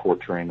of the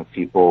torturing of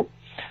people.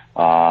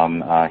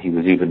 He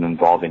was even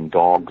involving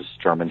dogs,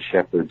 German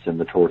shepherds, in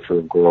the torture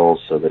of girls,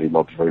 so that he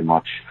loved very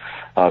much.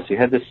 So he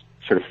had this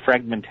sort of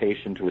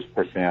fragmentation to his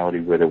personality,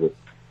 where there were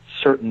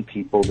certain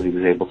people that he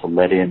was able to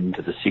let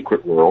into the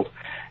secret world.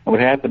 And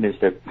what happened is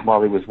that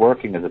while he was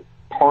working as a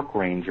park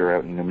ranger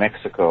out in New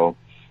Mexico,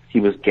 he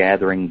was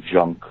gathering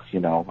junk,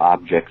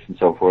 objects and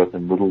so forth,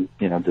 and little,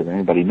 did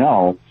anybody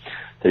know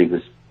that he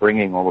was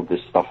bringing all of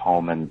this stuff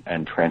home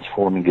and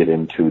transforming it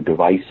into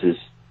devices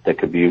that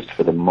could be used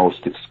for the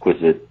most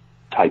exquisite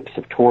types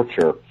of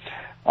torture.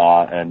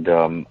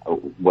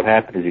 What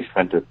happened is he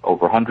spent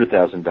over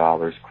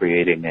 $100,000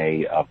 creating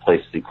a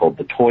place that he called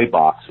the Toy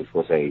Box, which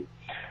was a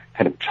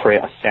kind of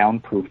a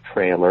soundproof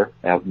trailer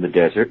out in the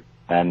desert.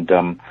 And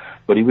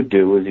what he would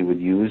do is he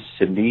would use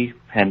Cindy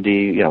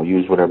Hendy,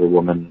 use whatever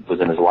woman was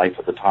in his life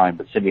at the time,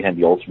 but Cindy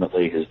Hendy,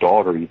 ultimately his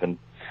daughter even,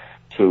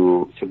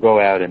 to go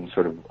out and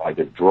sort of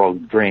either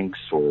drug drinks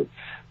or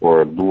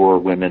lure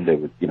women. They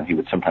would, he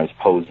would sometimes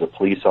pose as a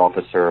police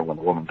officer. When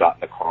the woman got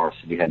in the car,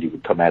 Cindy Hendy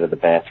would come out of the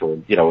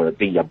bathroom, in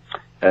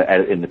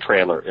the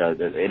trailer,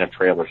 in a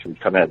trailer. She would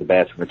come out of the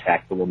bathroom,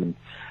 attack the woman.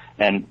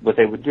 And what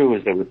they would do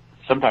is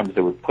sometimes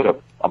they would put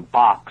a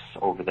box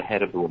over the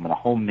head of the woman, a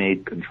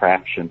homemade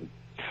contraption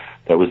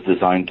that was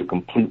designed to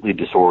completely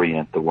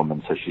disorient the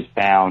woman. So she's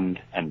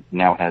bound and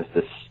now has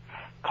this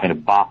kind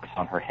of box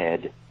on her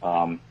head,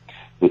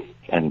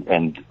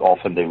 and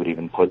often they would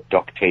even put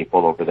duct tape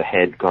all over the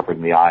head,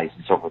 covering the eyes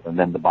and so forth, and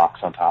then the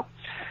box on top.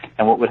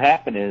 And what would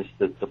happen is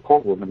that the poor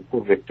woman, the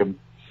poor victim,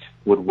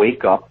 would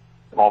wake up,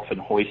 often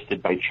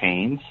hoisted by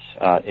chains,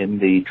 in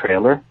the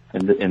trailer,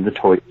 in the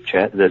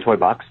toy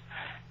box,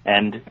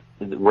 and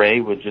Ray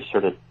would just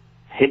sort of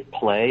hit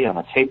play on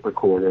a tape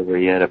recorder where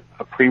he had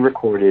a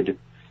pre-recorded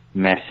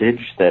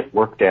message that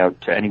worked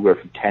out to anywhere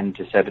from 10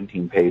 to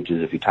 17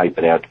 pages if you type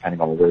it out, depending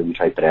on where you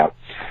type it out,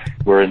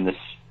 where in this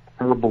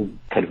terrible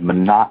kind of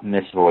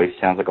monotonous voice,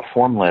 sounds like a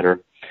form letter,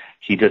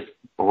 he just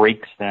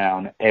breaks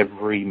down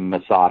every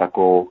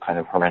methodical kind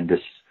of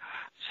horrendous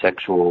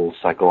sexual,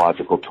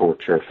 psychological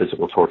torture,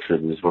 physical torture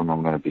that these women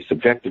were going to be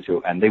subjected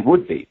to, and they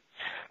would be.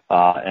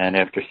 And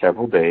after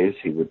several days,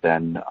 he would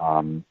then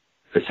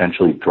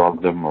essentially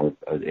drug them or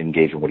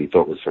engage in what he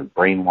thought was sort of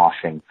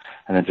brainwashing,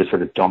 and then just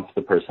sort of dump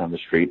the person on the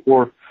street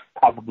or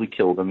probably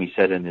kill them. He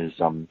said in his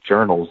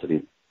journals that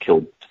he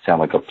killed,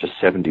 sound like up to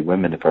 70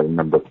 women, if I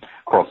remember,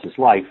 across his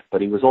life, but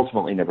he was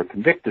ultimately never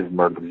convicted of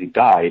murder because he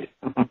died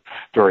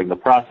during the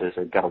process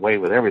or got away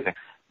with everything.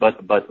 But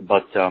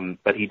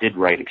he did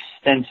write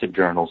extensive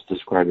journals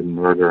describing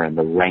murder and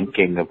the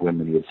ranking of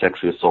women he had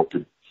sexually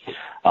assaulted,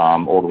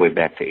 all the way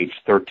back to age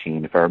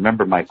 13. If I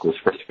remember, Michael's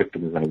first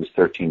victim was when he was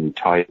 13. He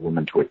tied a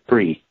woman to a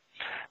tree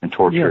and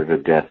tortured her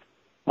to death.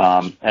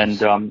 But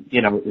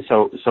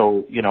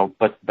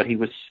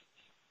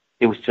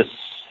it was just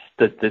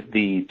that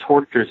the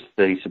tortures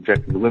that he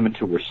subjected the women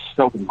to were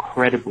so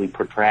incredibly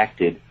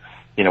protracted.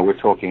 We're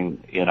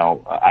talking,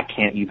 I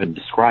can't even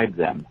describe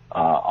them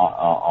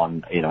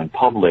in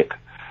public.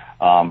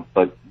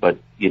 But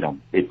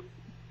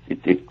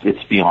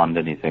it's beyond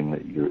anything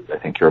that I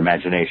think your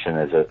imagination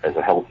as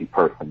a healthy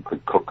person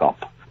could cook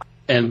up.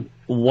 And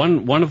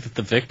one of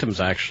the victims,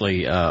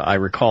 actually, I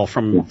recall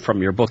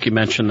from your book, you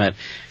mentioned that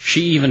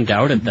she even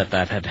doubted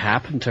that had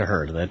happened to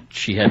her, that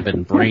she had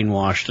been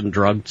brainwashed and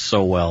drugged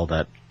so well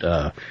that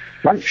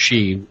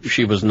she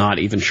was not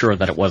even sure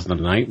that it wasn't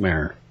a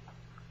nightmare.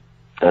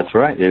 That's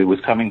right. It was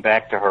coming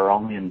back to her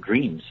only in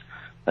dreams.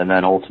 And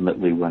then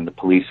ultimately, when the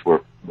police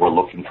were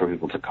looking for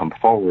people to come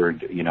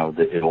forward,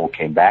 it all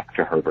came back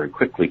to her very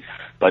quickly.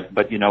 But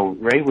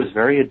Ray was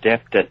very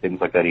adept at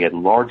things like that. He had a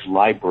large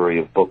library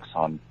of books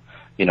on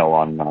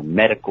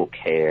medical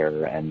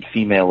care and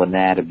female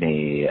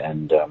anatomy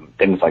and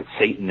things like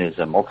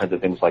Satanism, all kinds of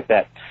things like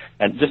that.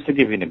 And just to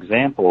give you an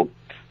example,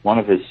 one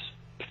of his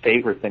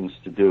favorite things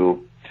to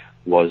do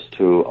was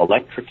to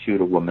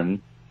electrocute a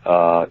woman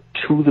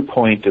to the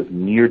point of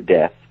near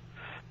death,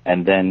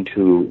 and then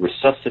to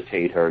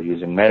resuscitate her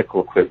using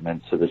medical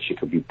equipment so that she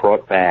could be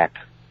brought back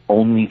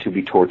only to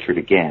be tortured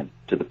again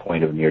to the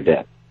point of near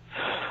death.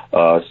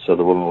 So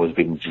the woman was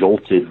being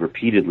jolted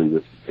repeatedly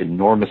with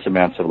enormous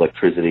amounts of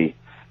electricity,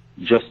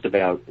 just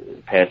about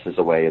passes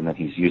away, and then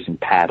he's using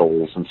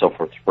paddles and so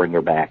forth to bring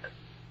her back,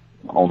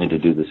 only to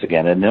do this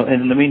again. And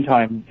in the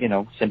meantime,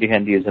 Cindy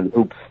Hendy is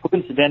who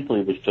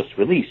incidentally was just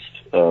released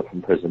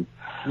from prison,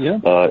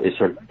 is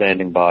sort of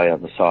standing by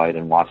on the side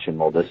and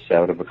watching all this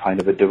out of a kind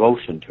of a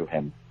devotion to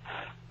him.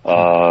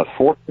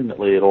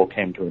 Fortunately, it all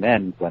came to an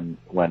end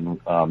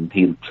when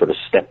he sort of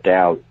stepped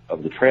out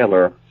of the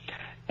trailer,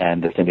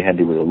 and Cindy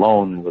Hendy was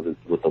alone with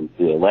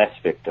the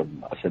last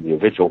victim, Cynthia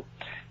Vigil,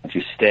 and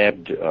she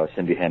stabbed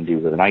Cindy Hendy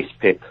with an ice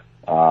pick,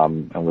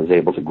 and was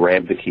able to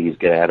grab the keys,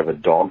 get out of a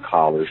dog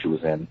collar she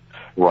was in,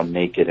 run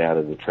naked out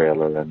of the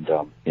trailer, and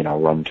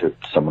run to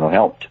someone who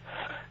helped.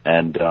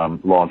 And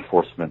law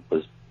enforcement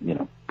was,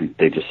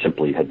 they just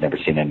simply had never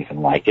seen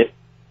anything like it.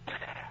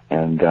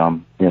 And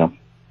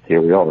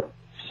here we are.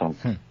 So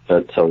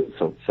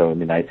I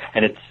mean,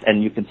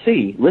 and you can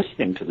see,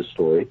 listening to the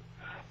story,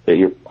 that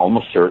you're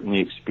almost certainly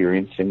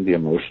experiencing the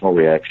emotional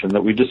reaction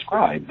that we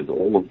described, with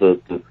all of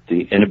the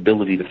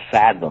inability to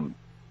fathom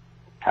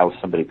how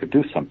somebody could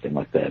do something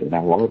like that and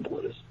how horrible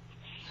it is.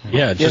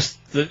 Yeah, just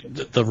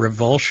the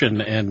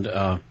revulsion and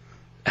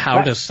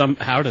how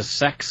does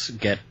sex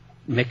get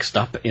mixed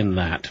up in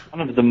that?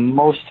 One of the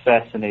most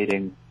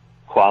fascinating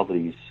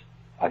qualities,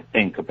 I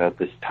think, about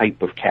this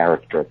type of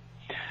character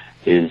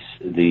is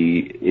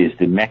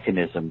the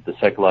mechanism, the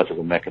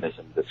psychological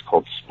mechanism that's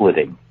called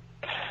splitting.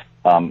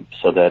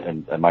 So that,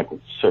 and Michael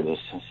sort of is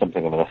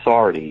something of an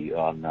authority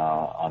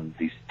on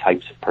these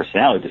types of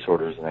personality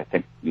disorders, and I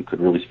think you could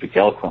really speak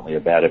eloquently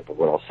about it. But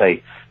what I'll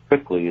say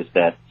quickly is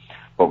that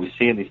what we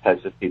see in these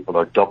types of people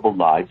are double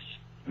lives,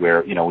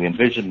 where we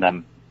envision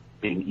them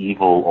being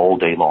evil all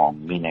day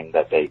long, meaning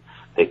that they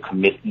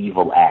commit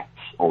evil acts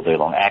all day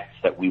long, acts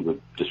that we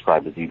would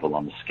describe as evil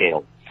on the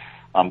scale.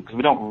 Because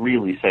we don't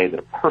really say that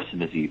a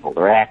person is evil;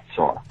 their acts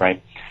are,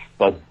 right?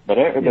 But the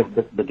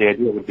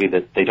idea would be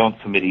that they don't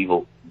commit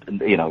evil,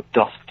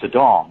 dusk to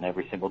dawn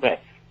every single day.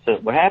 So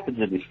what happens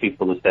in these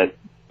people is that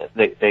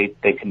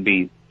they can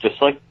be just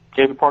like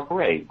David Parker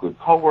Ray, good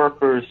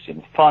coworkers,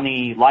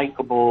 funny,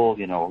 likable,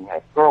 have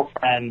a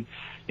girlfriend,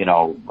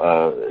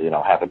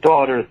 have a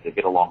daughter they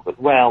get along with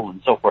well,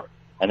 and so forth.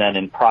 And then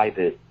in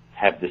private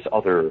have this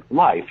other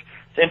life.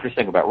 It's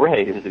interesting about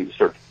Ray is that he was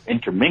sort of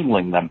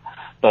intermingling them,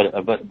 but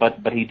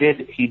he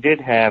did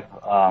have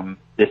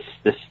this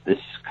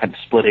kind of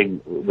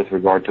splitting with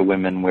regard to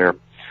women, where,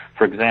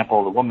 for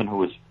example, the woman who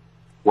was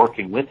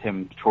working with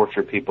him to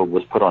torture people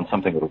was put on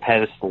something of a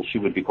pedestal. She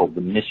would be called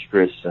the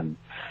mistress, and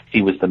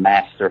he was the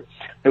master.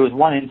 There was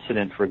one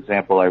incident, for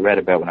example, I read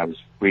about when I was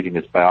reading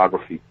his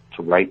biography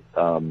to write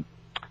the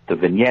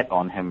vignette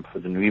on him for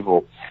the New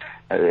Evil.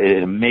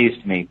 It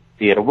amazed me.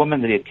 He had a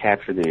woman that he had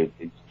captured, that he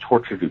had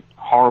tortured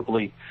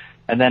horribly,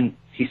 and then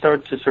he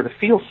started to sort of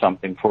feel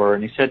something for her,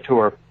 and he said to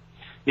her,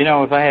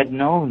 if I had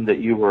known that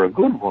you were a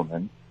good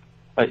woman,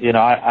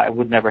 I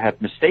would never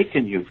have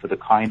mistaken you for the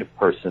kind of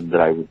person that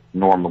I would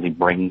normally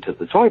bring to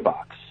the toy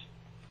box.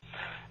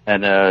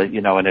 And,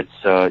 and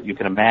it's, you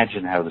can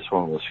imagine how this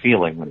woman was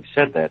feeling when he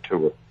said that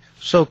to her.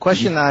 So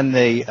question on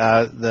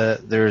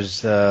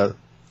there's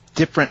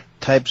different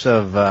types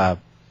of,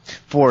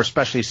 for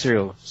especially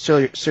serial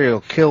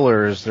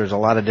killers, there's a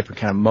lot of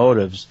different kind of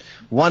motives.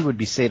 One would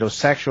be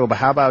sadosexual, but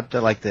how about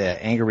like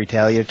the anger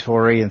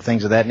retaliatory and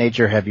things of that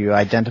nature? Have you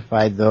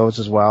identified those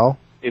as well?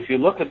 If you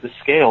look at the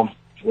scale,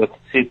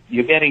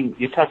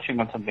 you're touching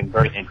on something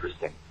very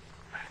interesting.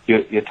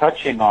 You're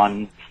touching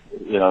on,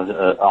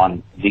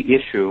 on the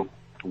issue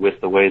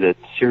with the way that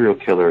serial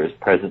killer is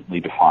presently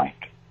defined.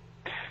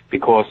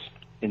 Because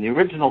in the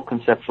original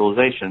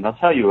conceptualization, and I'll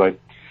tell you,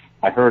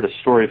 I heard a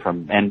story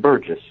from Ann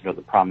Burgess, the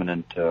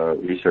prominent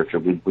researcher.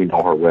 We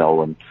know her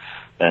well,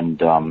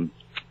 and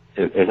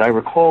as I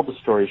recall the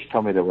story, she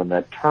told me that when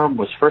that term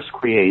was first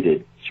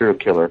created, serial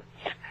killer,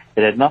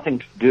 it had nothing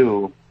to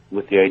do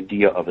with the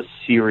idea of a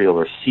serial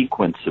or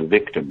sequence of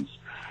victims.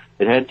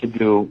 It had to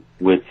do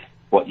with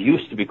what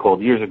used to be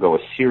called years ago a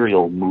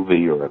serial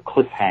movie or a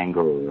cliffhanger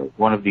or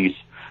one of these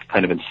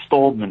kind of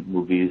installment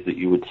movies that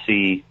you would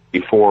see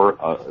before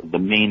the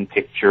main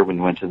picture when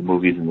you went to the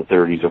movies in the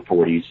 30s or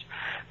 40s.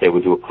 They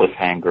would do a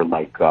cliffhanger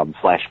like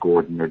Flash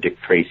Gordon or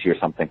Dick Tracy or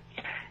something.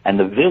 And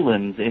the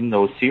villains in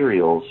those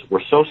serials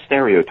were so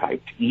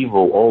stereotyped,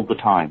 evil all the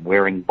time,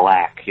 wearing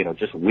black,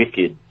 just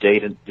wicked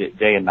day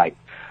and night,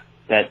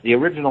 that the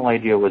original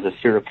idea was a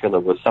serial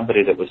killer was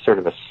somebody that was sort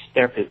of a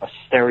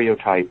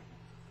stereotype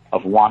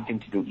of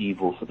wanting to do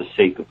evil for the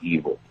sake of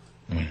evil.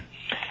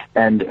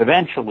 And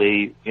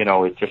eventually,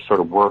 it just sort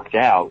of worked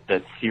out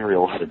that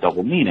serial had a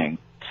double meaning,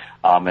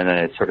 and then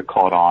it sort of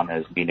caught on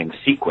as meaning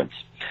sequence.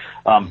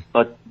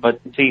 But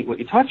see, what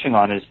you're touching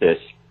on is this.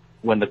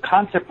 When the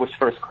concept was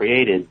first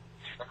created,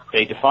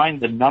 they defined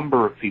the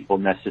number of people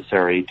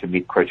necessary to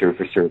meet criteria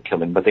for serial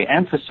killing, but they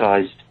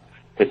emphasized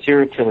that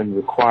serial killing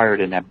required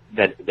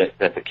that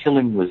the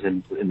killing was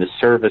in the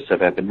service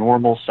of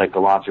abnormal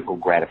psychological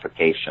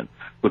gratification,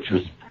 which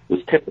was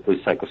typically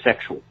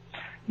psychosexual.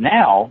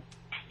 Now,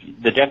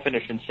 the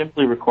definition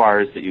simply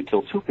requires that you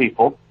kill two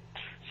people,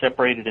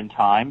 separated in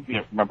time,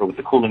 remember with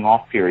the cooling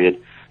off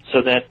period,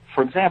 so that,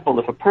 for example,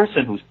 if a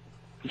person who's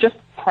just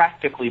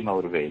practically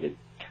motivated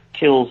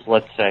kills,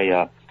 let's say,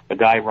 a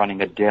guy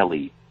running a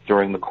deli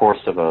during the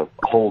course of a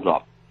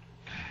holdup,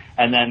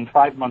 and then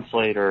 5 months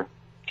later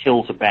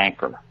kills a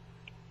banker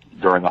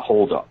during a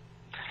holdup,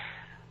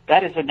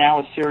 that is now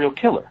a serial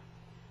killer.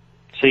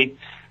 See,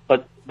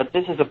 but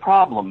this is a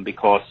problem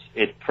because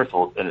first of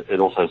all, it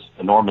also has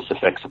enormous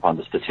effects upon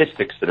the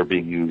statistics that are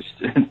being used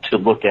to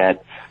look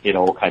at,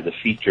 all kinds of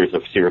features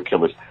of serial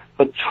killers.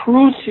 But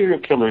true serial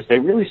killers, they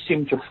really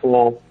seem to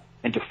fall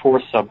into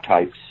four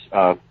subtypes.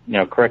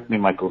 Correct me,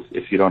 Michael,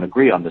 if you don't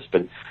agree on this,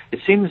 but it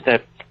seems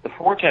that the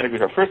four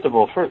categories are, first of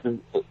all,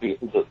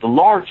 the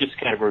largest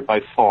category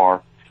by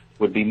far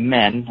would be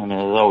men, I mean,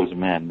 there's always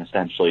men,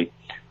 essentially,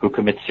 who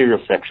commit serial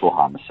sexual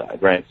homicide,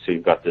 right? So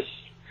you've got this,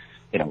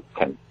 kind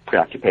of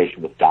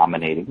preoccupation with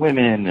dominating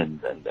women and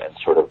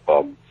sort of,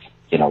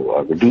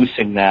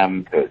 reducing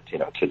them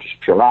to just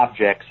pure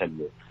objects,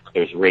 and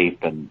there's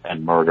rape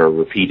and murder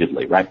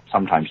repeatedly, right?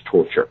 Sometimes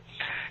torture.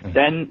 Mm-hmm.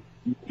 Then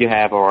you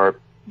have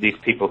these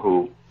people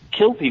who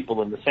kill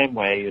people in the same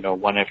way,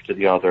 one after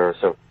the other,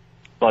 so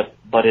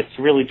but it's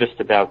really just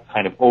about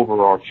kind of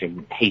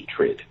overarching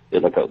hatred,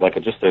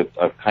 just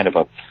a kind of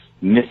a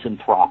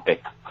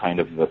misanthropic kind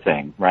of a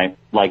thing, right?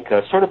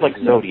 Sort of like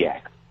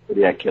Zodiac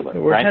killer,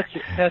 right?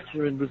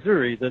 Hatcher in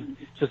Missouri that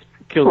just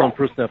killed one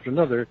person after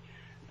another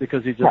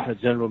because he just had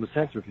general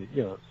misanthropy.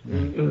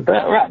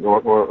 Right.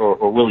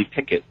 Or Willie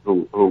Pickett,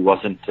 who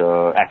wasn't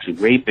actually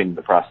raping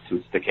the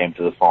prostitutes that came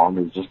to the farm;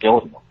 he was just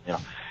killing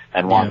them,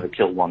 and wanted to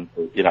kill one,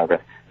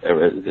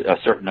 a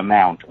certain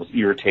amount. Was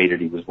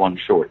irritated; he was one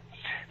short.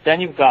 Then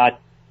you've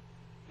got,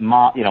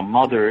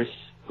 mothers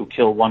who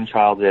kill one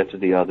child after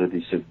the other.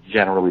 These are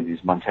generally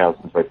these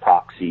Munchausen's by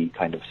proxy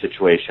kind of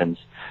situations.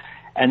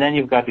 And then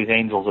you've got these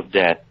angels of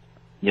death,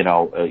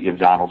 your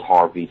Donald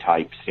Harvey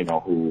types,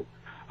 who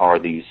are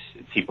these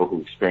people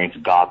who experience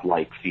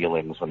godlike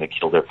feelings when they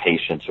kill their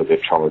patients or their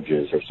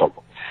charges or so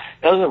forth.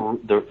 Those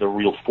are the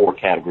real four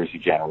categories you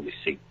generally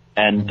see.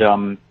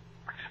 And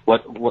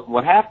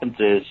what happens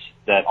is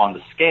that on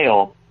the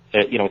scale,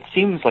 it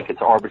seems like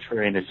it's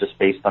arbitrary and it's just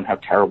based on how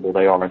terrible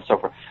they are and so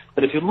forth.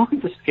 But if you look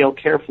at the scale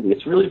carefully,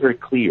 it's really very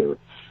clear.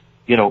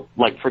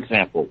 For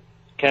example,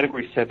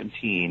 category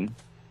 17,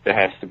 there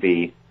has to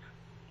be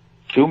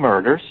 2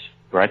 murders,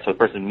 right? So the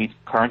person meets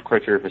current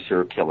criteria for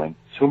serial killing,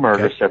 2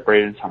 murders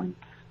separated in time,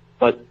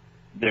 but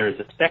there's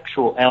a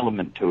sexual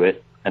element to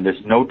it, and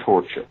there's no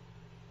torture.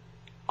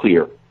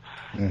 Clear.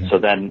 Mm-hmm. So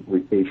then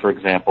we see, for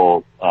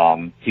example,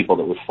 people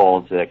that would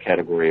fall into that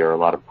category are a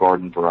lot of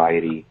garden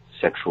variety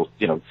sexual,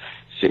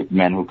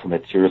 men who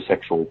commit serial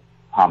sexual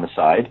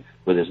homicide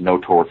where there's no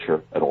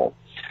torture at all.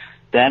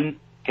 Then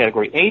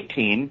category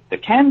 18, there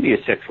can be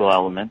a sexual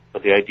element,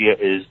 but the idea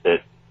is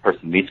that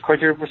person meets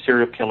criteria for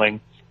serial killing,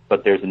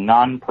 but there's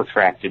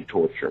non-protracted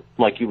torture,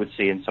 like you would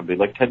see in somebody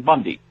like Ted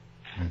Bundy,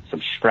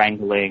 some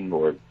strangling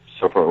or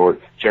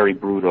Jerry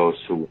Brudos,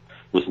 who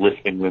was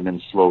lifting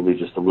women slowly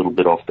just a little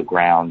bit off the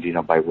ground,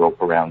 by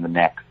rope around the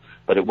neck.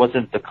 But it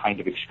wasn't the kind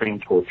of extreme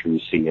torture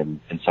you see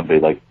in somebody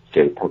like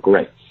David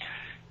Porqueret.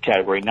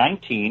 Category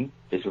 19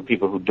 is for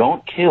people who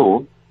don't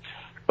kill,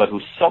 but who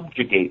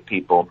subjugate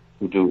people,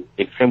 who do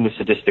extremely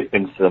sadistic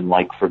things to them,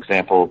 like, for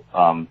example,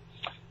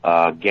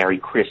 Gary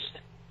Christ,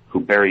 who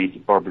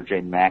buried Barbara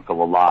Jane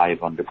Mackle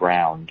alive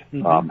underground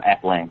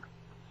at length.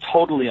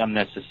 Totally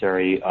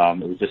unnecessary. It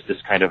was just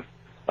this kind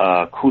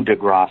of coup de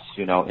grace,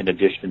 in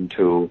addition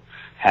to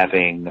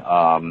having,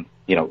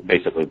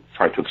 basically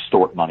tried to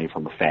extort money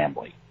from a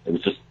family. It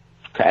was just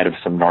out of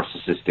some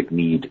narcissistic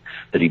need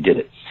that he did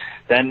it.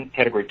 Then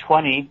category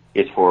 20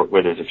 is for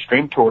where there's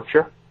extreme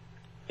torture,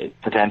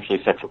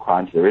 potentially sexual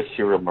crimes. There is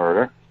serial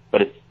murder,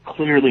 but it's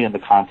clearly in the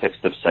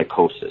context of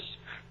psychosis.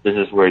 This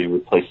is where you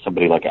would place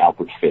somebody like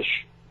Albert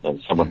Fish,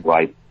 someone who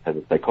I, as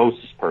a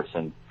psychosis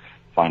person,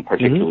 find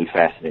particularly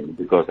fascinating,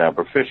 because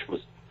Albert Fish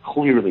was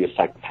clearly a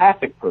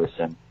psychopathic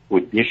person who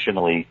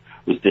additionally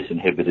was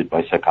disinhibited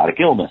by psychotic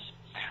illness.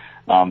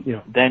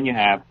 Then you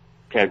have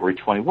category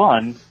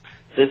 21.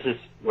 This is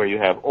where you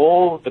have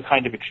all the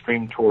kind of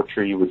extreme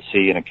torture you would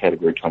see in a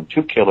category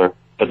 22 killer,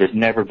 but there's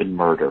never been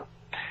murder.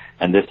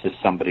 And this is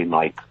somebody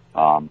like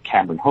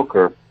Cameron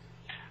Hooker,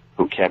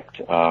 who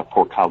kept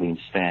poor Colleen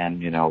Stan,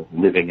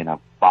 living in a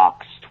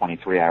box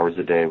 23 hours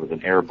a day with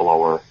an air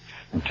blower,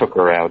 and took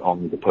her out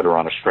only to put her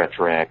on a stretch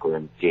rack or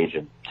engage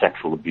in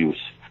sexual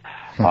abuse.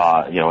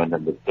 And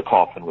then the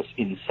coffin was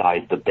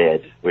inside the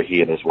bed where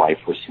he and his wife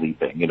were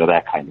sleeping,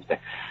 that kind of thing.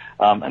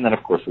 And then,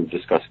 of course, we've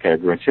discussed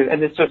category 2.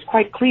 And so it's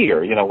quite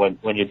clear,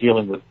 when you're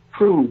dealing with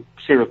true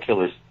serial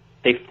killers,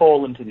 they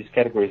fall into these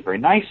categories very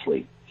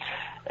nicely.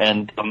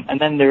 And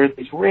then there are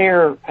these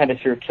rare kind of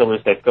serial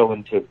killers that go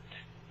into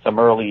some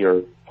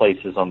earlier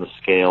places on the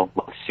scale,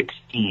 like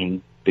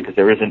 16, because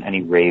there isn't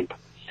any rape,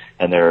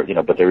 and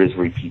but there is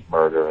repeat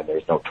murder, and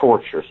there's no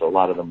torture, so a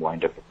lot of them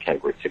wind up in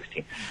category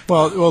 16.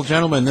 Well,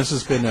 gentlemen, this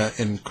has been an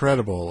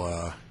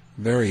incredible,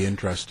 very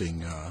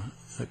interesting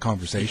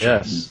conversation.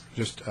 Yes.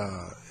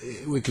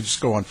 We could just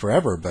go on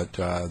forever, but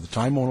the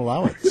time won't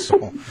allow it.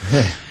 So,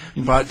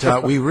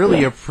 but we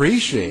really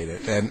appreciate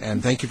it,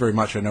 and thank you very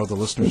much. I know the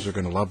listeners are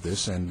going to love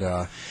this. And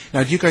now,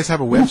 do you guys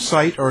have a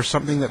website or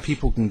something that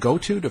people can go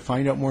to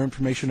find out more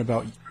information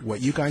about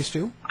what you guys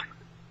do?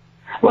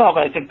 Well,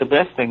 I think the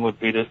best thing would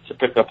be to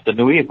pick up The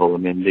New Evil. I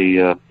mean,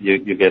 you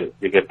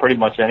get pretty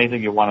much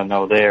anything you want to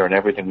know there, and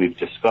everything we've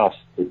discussed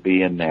would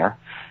be in there.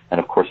 And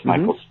of course,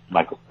 Michael's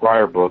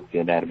prior book, The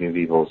Anatomy of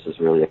Evil, is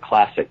really a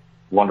classic,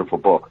 wonderful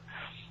book.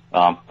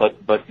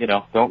 But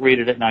don't read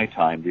it at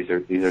nighttime. These are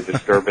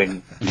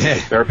disturbing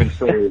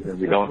stories, and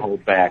we don't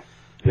hold back.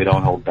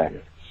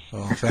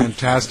 Oh,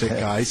 fantastic,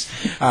 guys.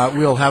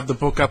 We'll have the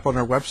book up on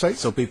our website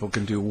so people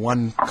can do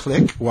one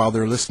click while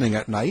they're listening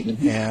at night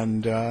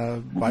and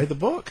buy the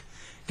book.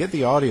 Get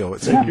the audio.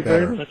 It's even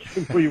better. Thank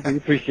you very much. We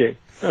appreciate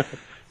it.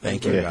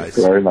 Thank you, guys.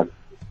 Very much.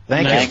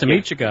 Nice to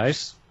meet you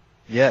guys.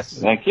 Yes.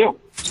 Thank you.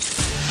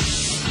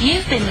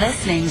 You've been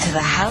listening to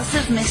the House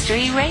of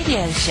Mystery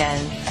radio show.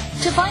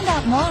 To find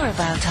out more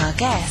about our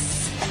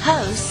guests,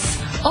 hosts,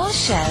 or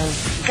show,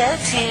 go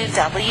to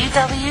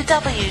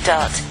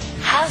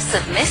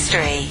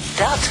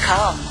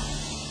www.houseofmystery.com.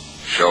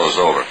 Show's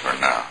over for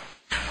now.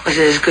 Was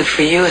it as good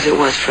for you as it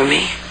was for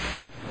me?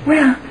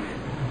 Well,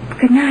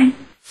 good night.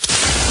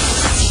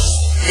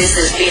 This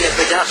has been a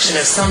production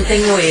of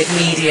Something Weird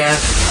Media.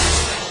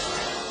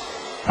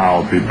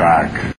 I'll be back.